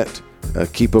for that.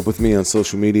 Keep up with me on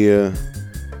social media.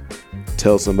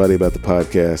 Tell somebody about the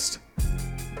podcast.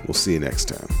 We'll see you next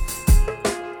time.